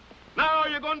 Now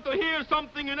you're going to hear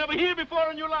something you never hear before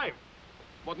in your life.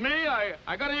 But me,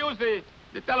 I gotta use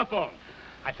the telephone.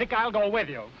 I think I'll go with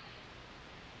you.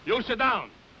 You sit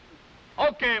down.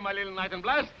 Okay, my little night and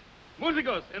blast.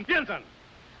 Músicos, empiezan.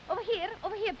 Over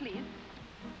here, please.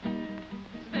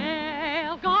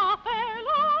 Svelga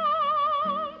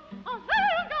pelon, a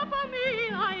svelga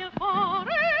familja je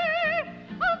fare,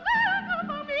 a svelga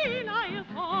familja je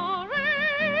fare.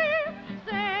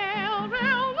 Svelga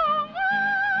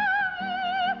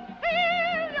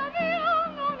filja mi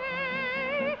angone,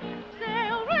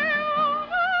 svelga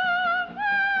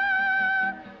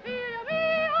filja mi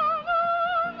angone.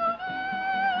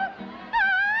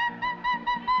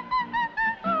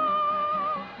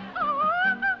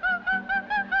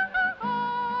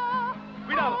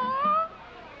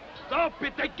 Stop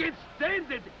it! I can't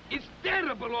stand it! It's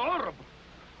terrible, horrible.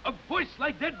 A voice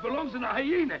like that belongs in a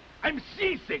hyena. I'm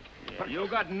seasick. Yeah, you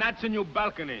got gnats in your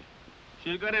balcony.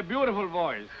 She's got a beautiful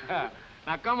voice.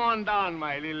 Now come on down,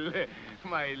 my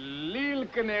little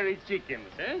canary chickens,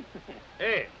 eh?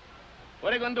 Hey,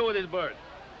 what are you gonna do with this bird?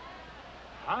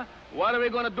 Huh? What are we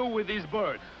gonna do with these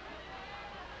birds?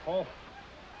 Oh.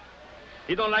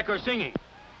 He don't like her singing.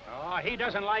 Oh, he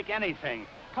doesn't like anything.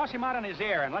 Toss him out in his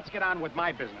ear and let's get on with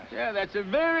my business. Yeah, that's a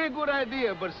very good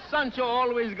idea, but Sancho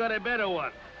always got a better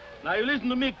one. Now, you listen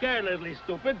to me carelessly,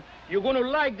 stupid. You're going to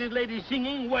like this lady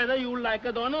singing whether you like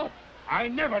it or not. I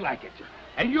never like it.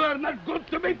 And you are not good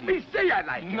to make me say I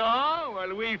like it. No?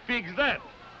 Well, we fix that.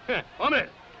 Hombre,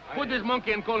 put this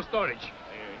monkey in cold storage.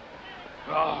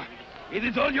 Oh, it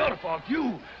is all your fault.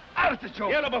 You,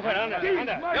 artichoke. Llévalo para afuera, anda,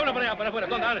 anda. Llévalo para allá, para afuera.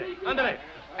 Ándale, ándale.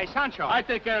 Hey, Sancho. I'll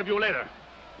take care of you later.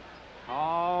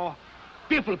 Oh.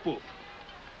 Piffle poof.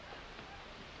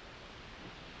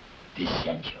 This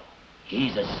Sancho,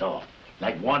 he's a soft,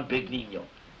 like one big niño.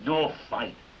 No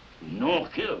fight, no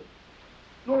kill,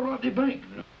 no rob the bank.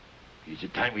 It's the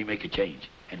time we make a change,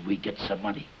 and we get some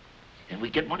money. And we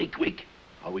get money quick.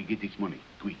 How we get this money?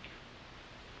 Quick.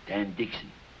 Dan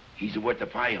Dixon, he's worth a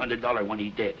 $500 when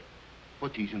he's dead.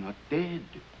 But he's not dead.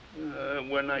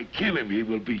 When I kill him, he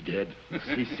will be dead.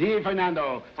 Si,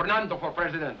 Fernando. Fernando for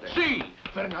president. Si,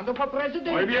 Fernando for president.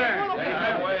 Muy bien.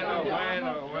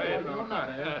 Bueno.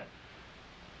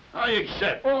 I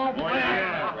accept. Oh,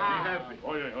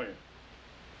 Muy bien. Oye.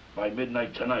 By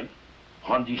midnight tonight,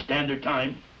 on the standard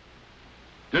time,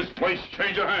 this place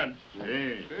change your hands.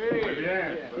 Si. Muy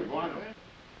bien.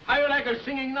 How you like her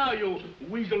singing now, you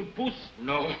weasel puss?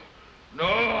 No,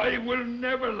 I will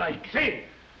never like it. Sing.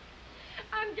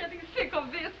 I'm getting sick of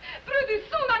this. Pretty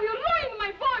soon I will ruin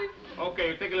my voice.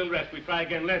 Okay, take a little rest. We try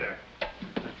again later.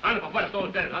 Anda, para todos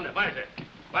ustedes. Anda,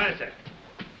 váyanse.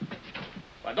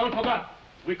 But don't forget,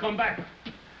 we come back.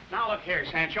 Now look here,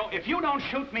 Sancho. If you don't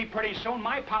shoot me pretty soon,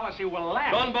 my policy will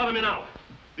lapse. Don't bother me now.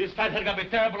 This fathead got me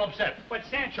terrible upset. But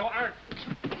Sancho,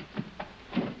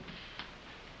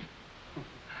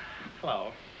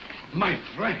 Hello. My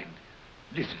friend,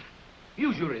 listen.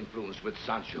 Use your influence with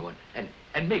Sancho and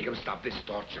make him stop this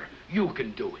torture. You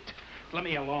can do it. Let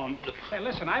me alone. Hey,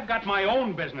 listen, I've got my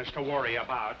own business to worry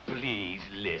about. Please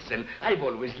listen. I've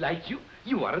always liked you.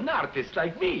 You are an artist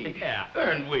like me. Yeah.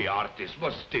 And we artists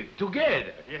must stick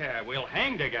together. Yeah, we'll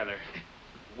hang together.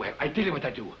 Well, I tell you what I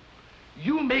do.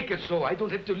 You make it so I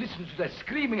don't have to listen to that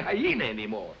screaming hyena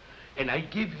anymore. And I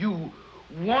give you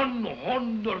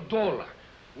 $100.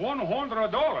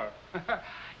 $100?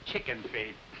 Chicken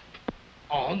feed.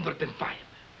 105.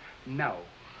 No.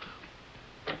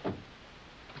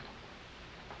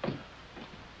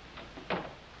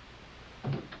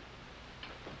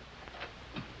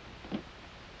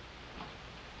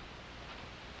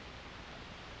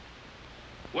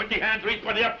 With the hands reach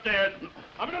for the upstairs.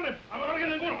 No,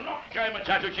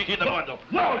 muchacho, chiquito, mando.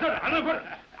 No.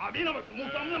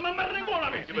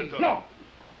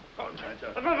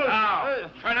 Now,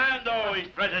 Fernando is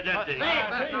presidente.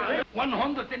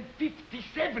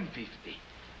 157.50.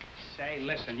 Say,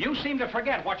 listen, you seem to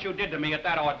forget what you did to me at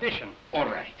that audition. All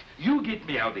right. You get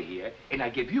me out of here, and I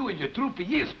give you and your troupe a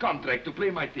year's contract to play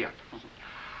my theater.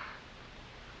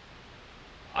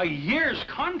 A year's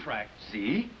contract?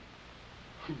 See?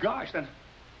 Gosh, then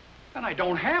I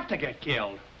don't have to get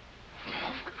killed.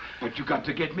 But you got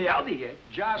to get me out of here.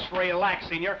 Just relax,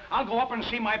 senor. I'll go up and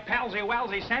see my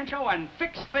palsy-walsy Sancho and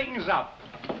fix things up.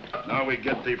 Now we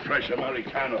get the fresh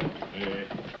Americano.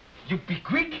 You be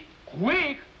quick?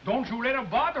 Quick? Don't you let it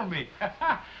bother me.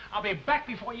 I'll be back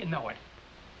before you know it.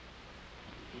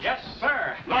 Yes,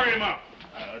 sir. Lock him up.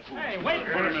 Hey, wait.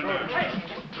 Put him in there. Hey.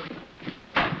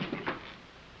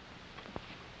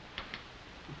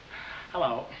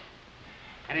 Hello.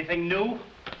 Anything new?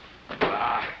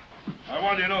 I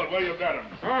want you to know where you got him.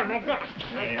 Oh, no, God.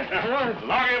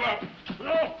 Lock him up.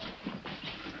 No.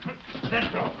 Let's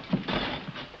go.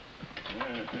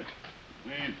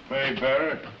 Please pay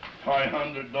bearer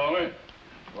 $500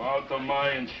 out of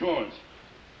my insurance.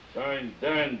 Signed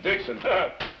Dan Dixon.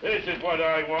 This is what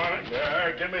I want.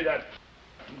 Give me that.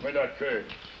 With that card.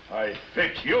 I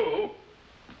fix you.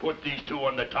 Put these two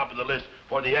on the top of the list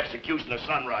for the execution of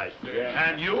Sunrise. Yeah.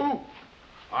 And you,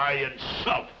 I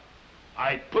insult.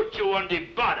 I put you on the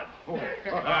bottom.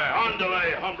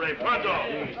 Andale, hombre, pronto.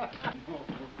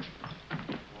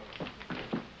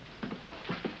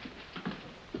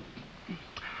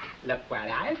 Look what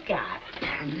I've got.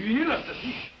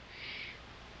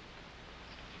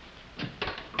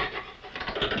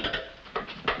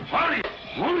 Hurry!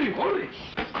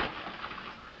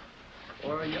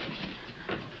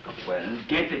 Well,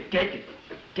 get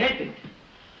it.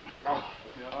 Oh.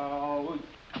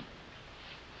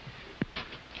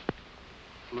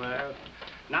 Well,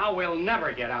 now we'll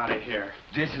never get out of here.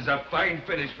 This is a fine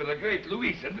finish for the great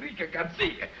Luis Enrique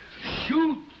Garcia.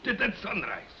 Shoot at that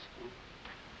sunrise.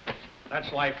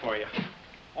 That's life for you.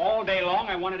 All day long,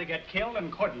 I wanted to get killed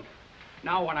and couldn't.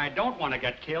 Now, when I don't want to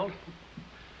get killed,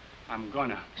 I'm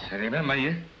gonna.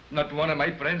 Remember, not one of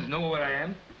my friends know where I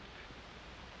am.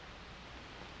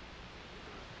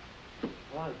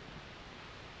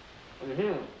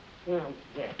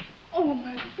 Oh,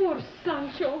 my poor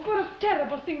Sancho. What a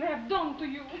terrible thing they have done to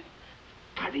you.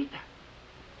 Carlita.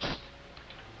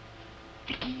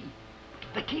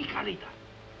 The key, Carlita.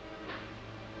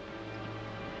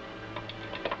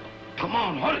 Come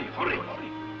on, hurry.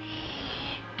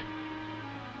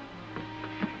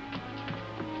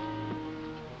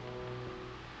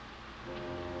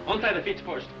 Untie the feet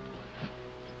first.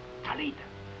 Carlita,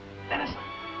 let us.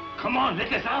 Come on,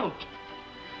 let us out.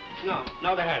 No,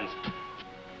 now the hands.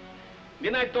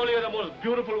 Didn't I tell you you're the most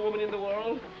beautiful woman in the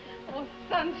world? Oh,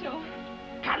 Sancho.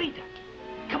 Carlita,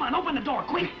 come on, open the door,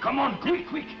 quick. Come on,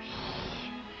 quick.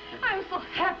 I'm so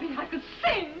happy I could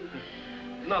sing.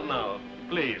 Not now,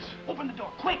 please. Open the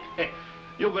door, quick. Hey,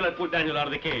 you're gonna put Daniel out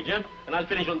of the cage, eh? And I'll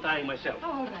finish untying myself.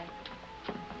 All right.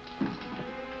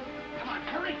 Come on,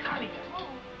 hurry, Carlita.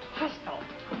 Hustle.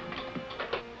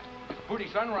 Pretty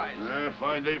sunrise.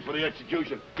 Fine day for the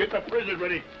execution. Get the prisoners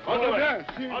ready. On the way.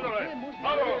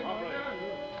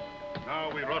 Now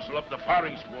we rustle up the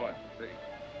firing squad.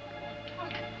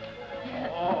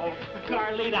 Oh,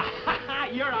 Carlita,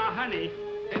 you're our honey.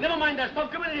 Hey, never mind that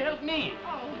stuff. Come in and help me.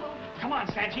 Come on,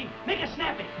 Sanchi. Make it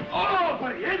snappy. Oh,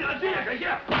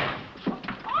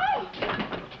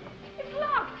 it's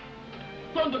locked.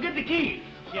 Tonto, get the key.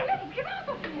 Yeah. Let's get out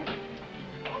of here.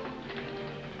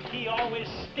 He always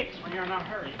sticks when you're in a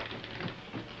hurry.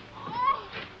 Oh.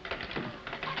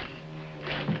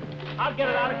 I'll get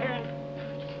it out of here and...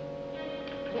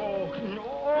 Oh,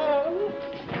 no.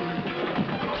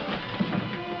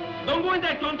 Don't go in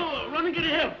there, Tonto. Run and get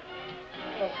help.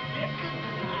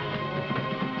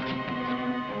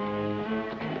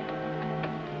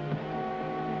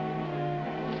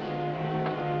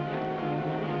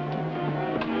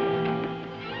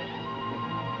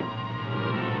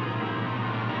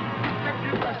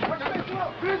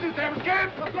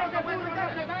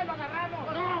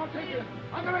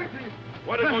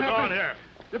 What goes on here?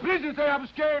 The prisoners say I've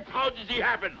escaped. How does he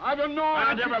happen? I don't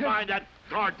know. Never mind that.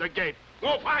 Guard the gate.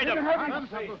 Go find him. Hey,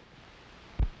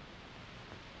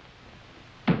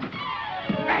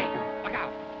 look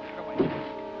out.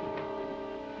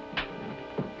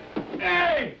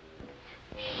 Hey!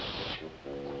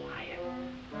 Quiet.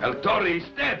 El Toro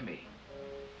stabbed me.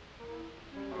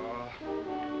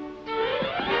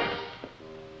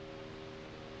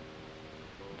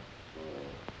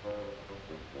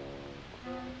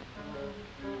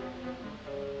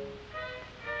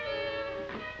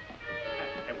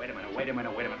 Wait a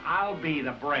minute. I'll be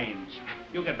the brains.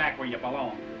 You get back where you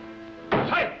belong.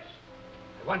 Silence!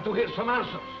 I want to hear some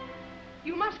answers.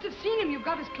 You must have seen him. You've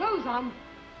got his clothes on.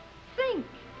 Think.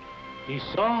 It's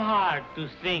so hard to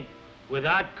think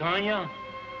without cognac.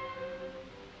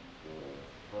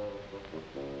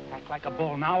 Act like a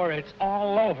bull now or it's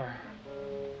all over.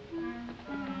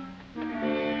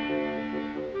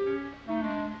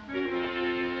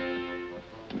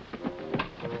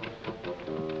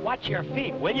 Watch your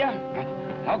feet, will ya?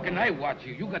 How can I watch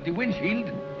you? You got the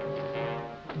windshield.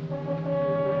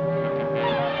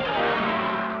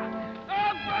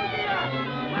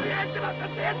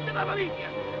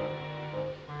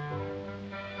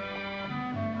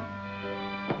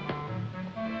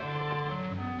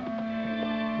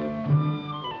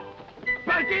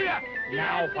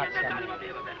 Now what's the matter?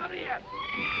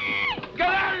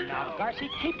 Now, Garcia,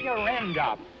 keep your end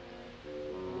up.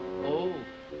 Oh.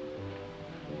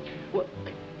 Well,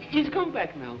 he's come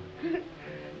back now.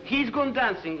 He's gone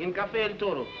dancing in Café El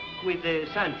Toro with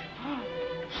Sancho.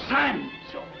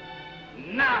 Sancho!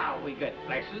 Now we get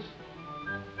places.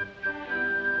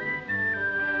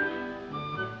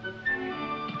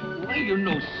 Why you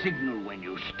no signal when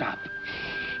you stop?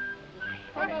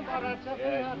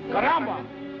 Caramba!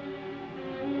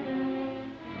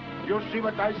 You see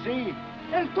what I see?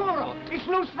 El Toro, he's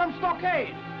loose from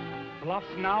stockade. Bluff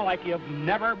now like you've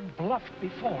never bluffed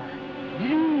before.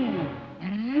 Oh.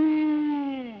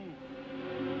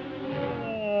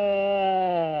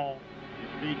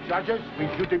 The judges, we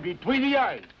shoot him between the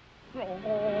eyes.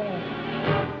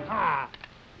 Ah,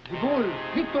 the bull,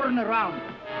 he turned around.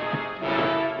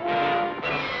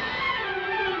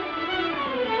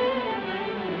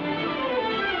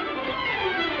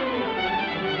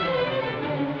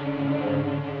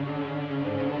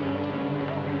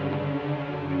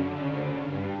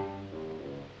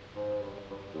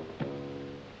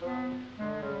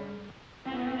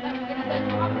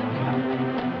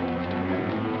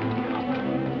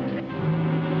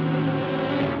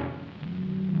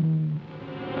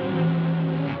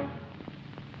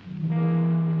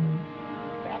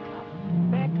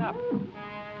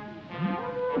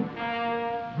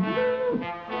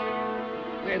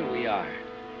 There we are.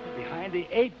 Behind the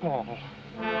 8 ball.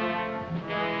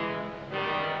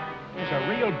 There's a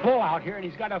real bull out here, and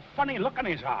he's got a funny look in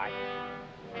his eye.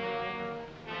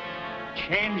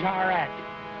 Change our act.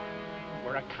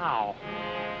 We're a cow.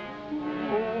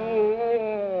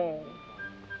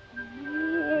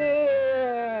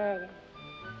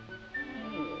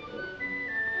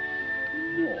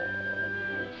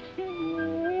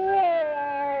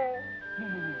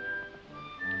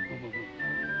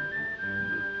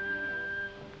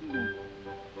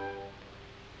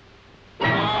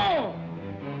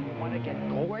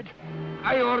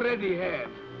 I already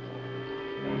have.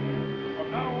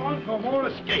 From now on, no more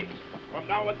escapes. From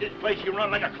now at this place, you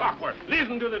run like a clockwork.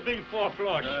 Listen to the big 4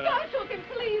 flush. Don't shoot him,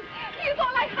 please. He's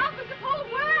all I have in the whole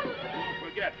world. Don't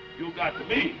forget, you got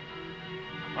me.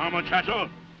 Now, muchacho,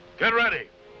 get ready.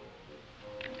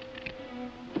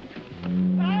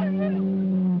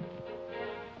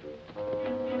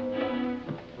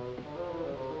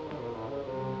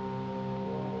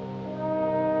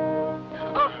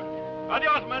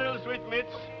 Adios, my little sweet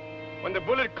mitts. When the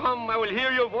bullet come, I will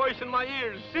hear your voice in my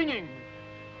ears, singing.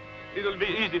 It'll be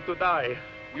easy to die.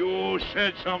 You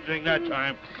said something that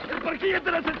time.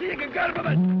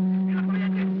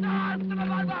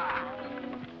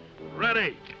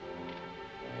 Ready.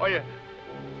 Oh, yeah.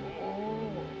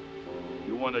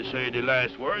 You want to say the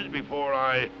last words before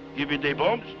I give you the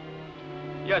bumps?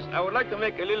 Yes, I would like to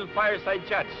make a little fireside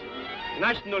chat.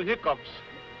 National hiccups.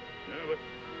 Yeah, but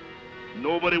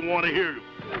nobody want to hear you.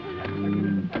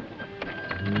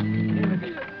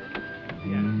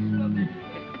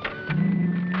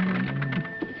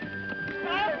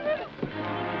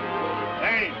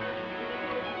 Name.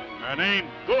 My name,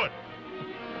 good.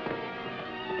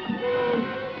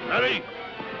 Ready?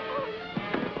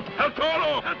 El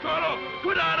Toro! El Toro!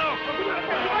 Cuidado!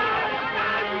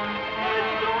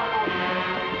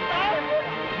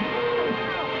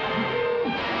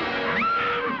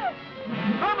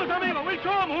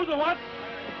 show him who's the what.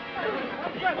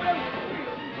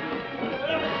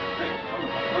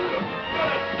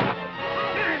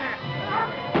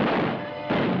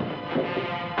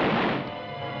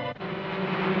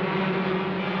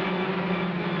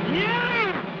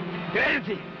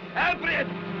 Quédense, ¡Alfred!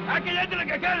 ¡Aquí hay gente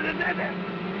que acaba de descender!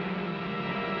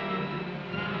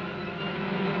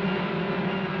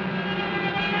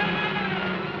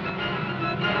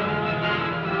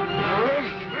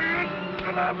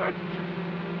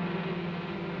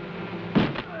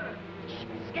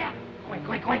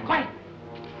 Quick.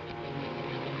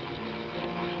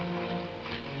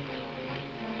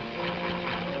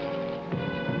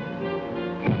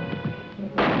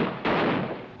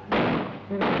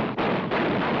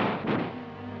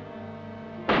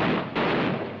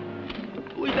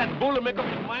 Who is that bull to make up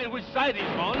his mind which side he's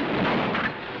on?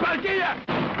 Garcia!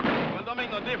 Well, don't make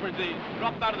no difference. He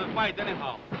dropped out of the fight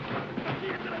anyhow.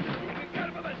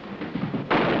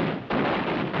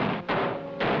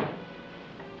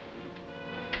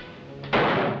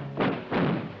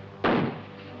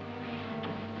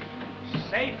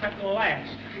 Safe at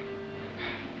last.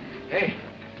 Hey,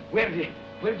 where do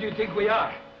you think we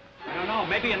are? I don't know,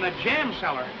 maybe in the jam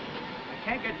cellar. I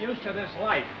can't get used to this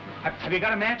light. Have you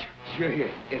got a match? Sure,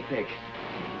 here, take.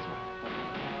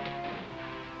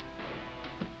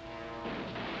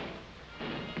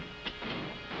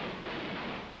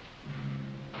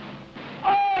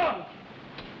 Oh!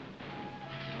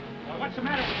 Well, what's the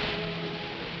matter?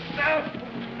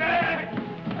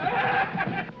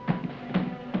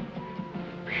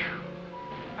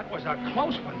 That was a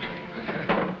close one.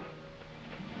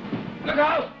 Look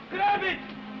out! Grab it!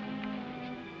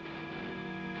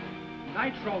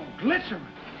 Nitroglycerin.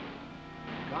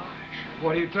 Gosh.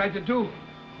 What are you trying to do?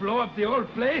 Blow up the old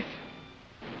place?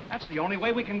 That's the only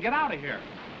way we can get out of here.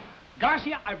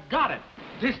 Garcia, I've got it.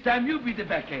 This time you be the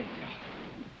backhand.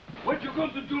 What you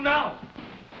going to do now?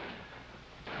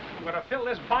 I'm going to fill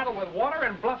this bottle with water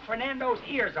and bluff Fernando's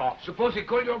ears off. Suppose he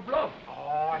call your bluff.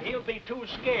 Oh, he'll be too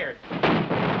scared.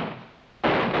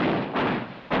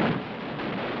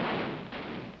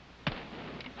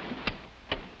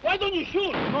 Why don't you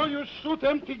shoot? No, you shoot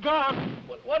empty gun.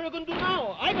 What are you going to do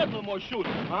now? I got no more shoot,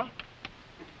 huh?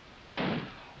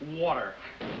 Water.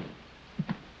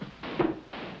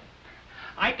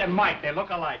 Ike and Mike, they look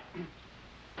alike.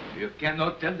 You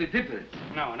cannot tell the difference.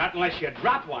 No, not unless you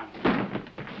drop one.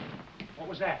 What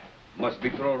was that? Must be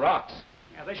throw rocks.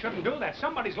 Yeah, they shouldn't do that.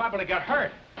 Somebody's liable to get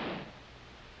hurt.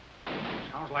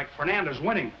 Sounds like Fernando's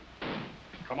winning.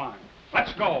 Come on,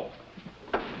 let's go.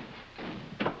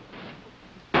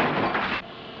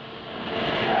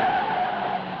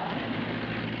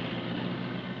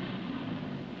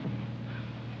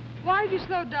 Why have you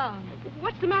slowed down?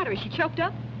 What's the matter? Is she choked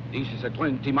up? This is a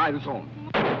 20-mile zone.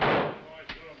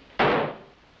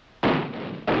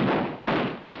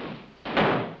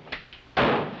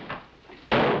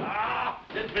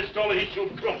 This pistol, he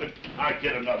shoot crooked. I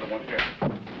get another one here.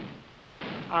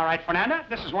 All right, Fernando,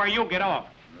 this is where you get off.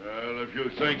 Well, if you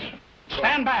think...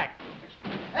 Stand back.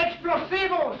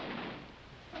 Explosivos!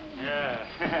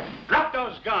 Yeah. Drop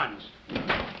those guns.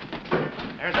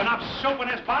 There's enough soap in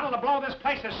this bottle to blow this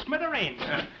place to smithereens.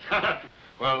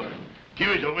 Well, give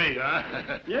it to me, huh?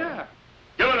 Yeah.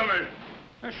 Give it to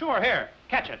me. Sure, here.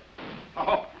 Catch it.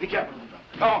 Oh, be careful.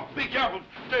 Oh, be careful.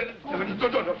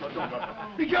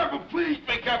 Be careful, please.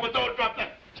 Be careful. Don't drop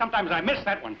that. Sometimes I miss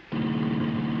that one.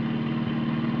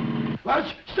 What?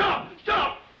 Stop!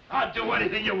 Stop! I'll do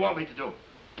anything you want me to do.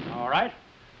 All right.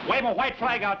 Wave a white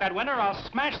flag out that window, or I'll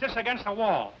smash this against the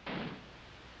wall.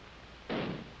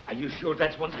 Are you sure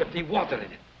that's one's got the water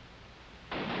in it?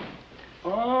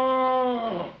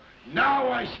 Oh, now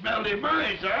I smell the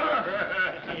mice, huh?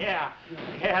 Yeah,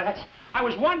 that's... I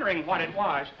was wondering what it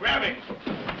was. Grab it.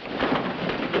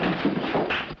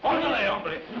 Ándale,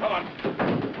 hombre. Come on.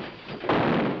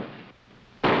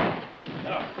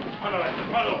 Ándale,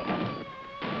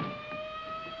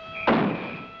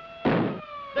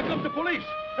 There comes the police.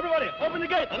 Everybody, open the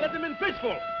gate and let them in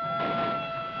peaceful.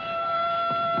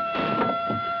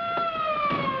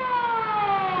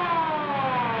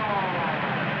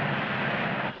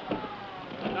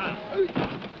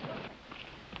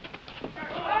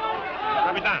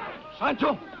 Capitan.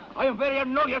 Sancho, I am very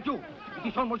annoyed at you. It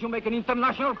is almost you make an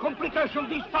international complication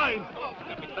this time. Oh,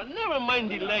 Capitan, never mind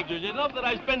the legs. It's enough that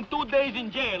I spent 2 days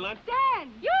in jail, huh?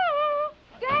 Dan! You!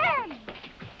 Dan!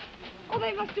 Oh,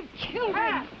 they must have killed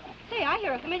him. Say, I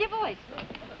hear a familiar voice.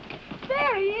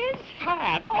 There he is.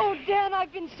 Pat. Oh, Dan,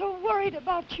 I've been so worried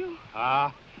about you.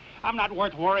 I'm not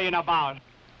worth worrying about.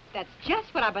 That's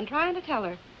just what I've been trying to tell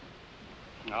her.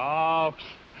 Oh.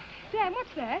 Dan,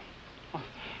 what's that?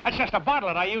 That's just a bottle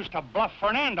that I used to bluff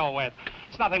Fernando with.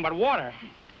 It's nothing but water.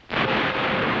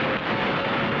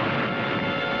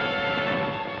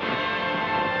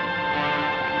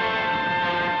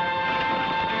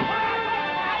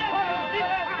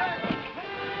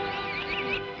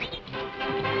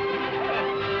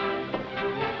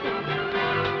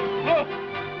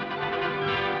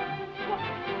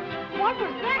 What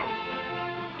was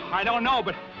that? I don't know,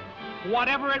 but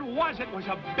whatever it was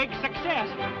a big success.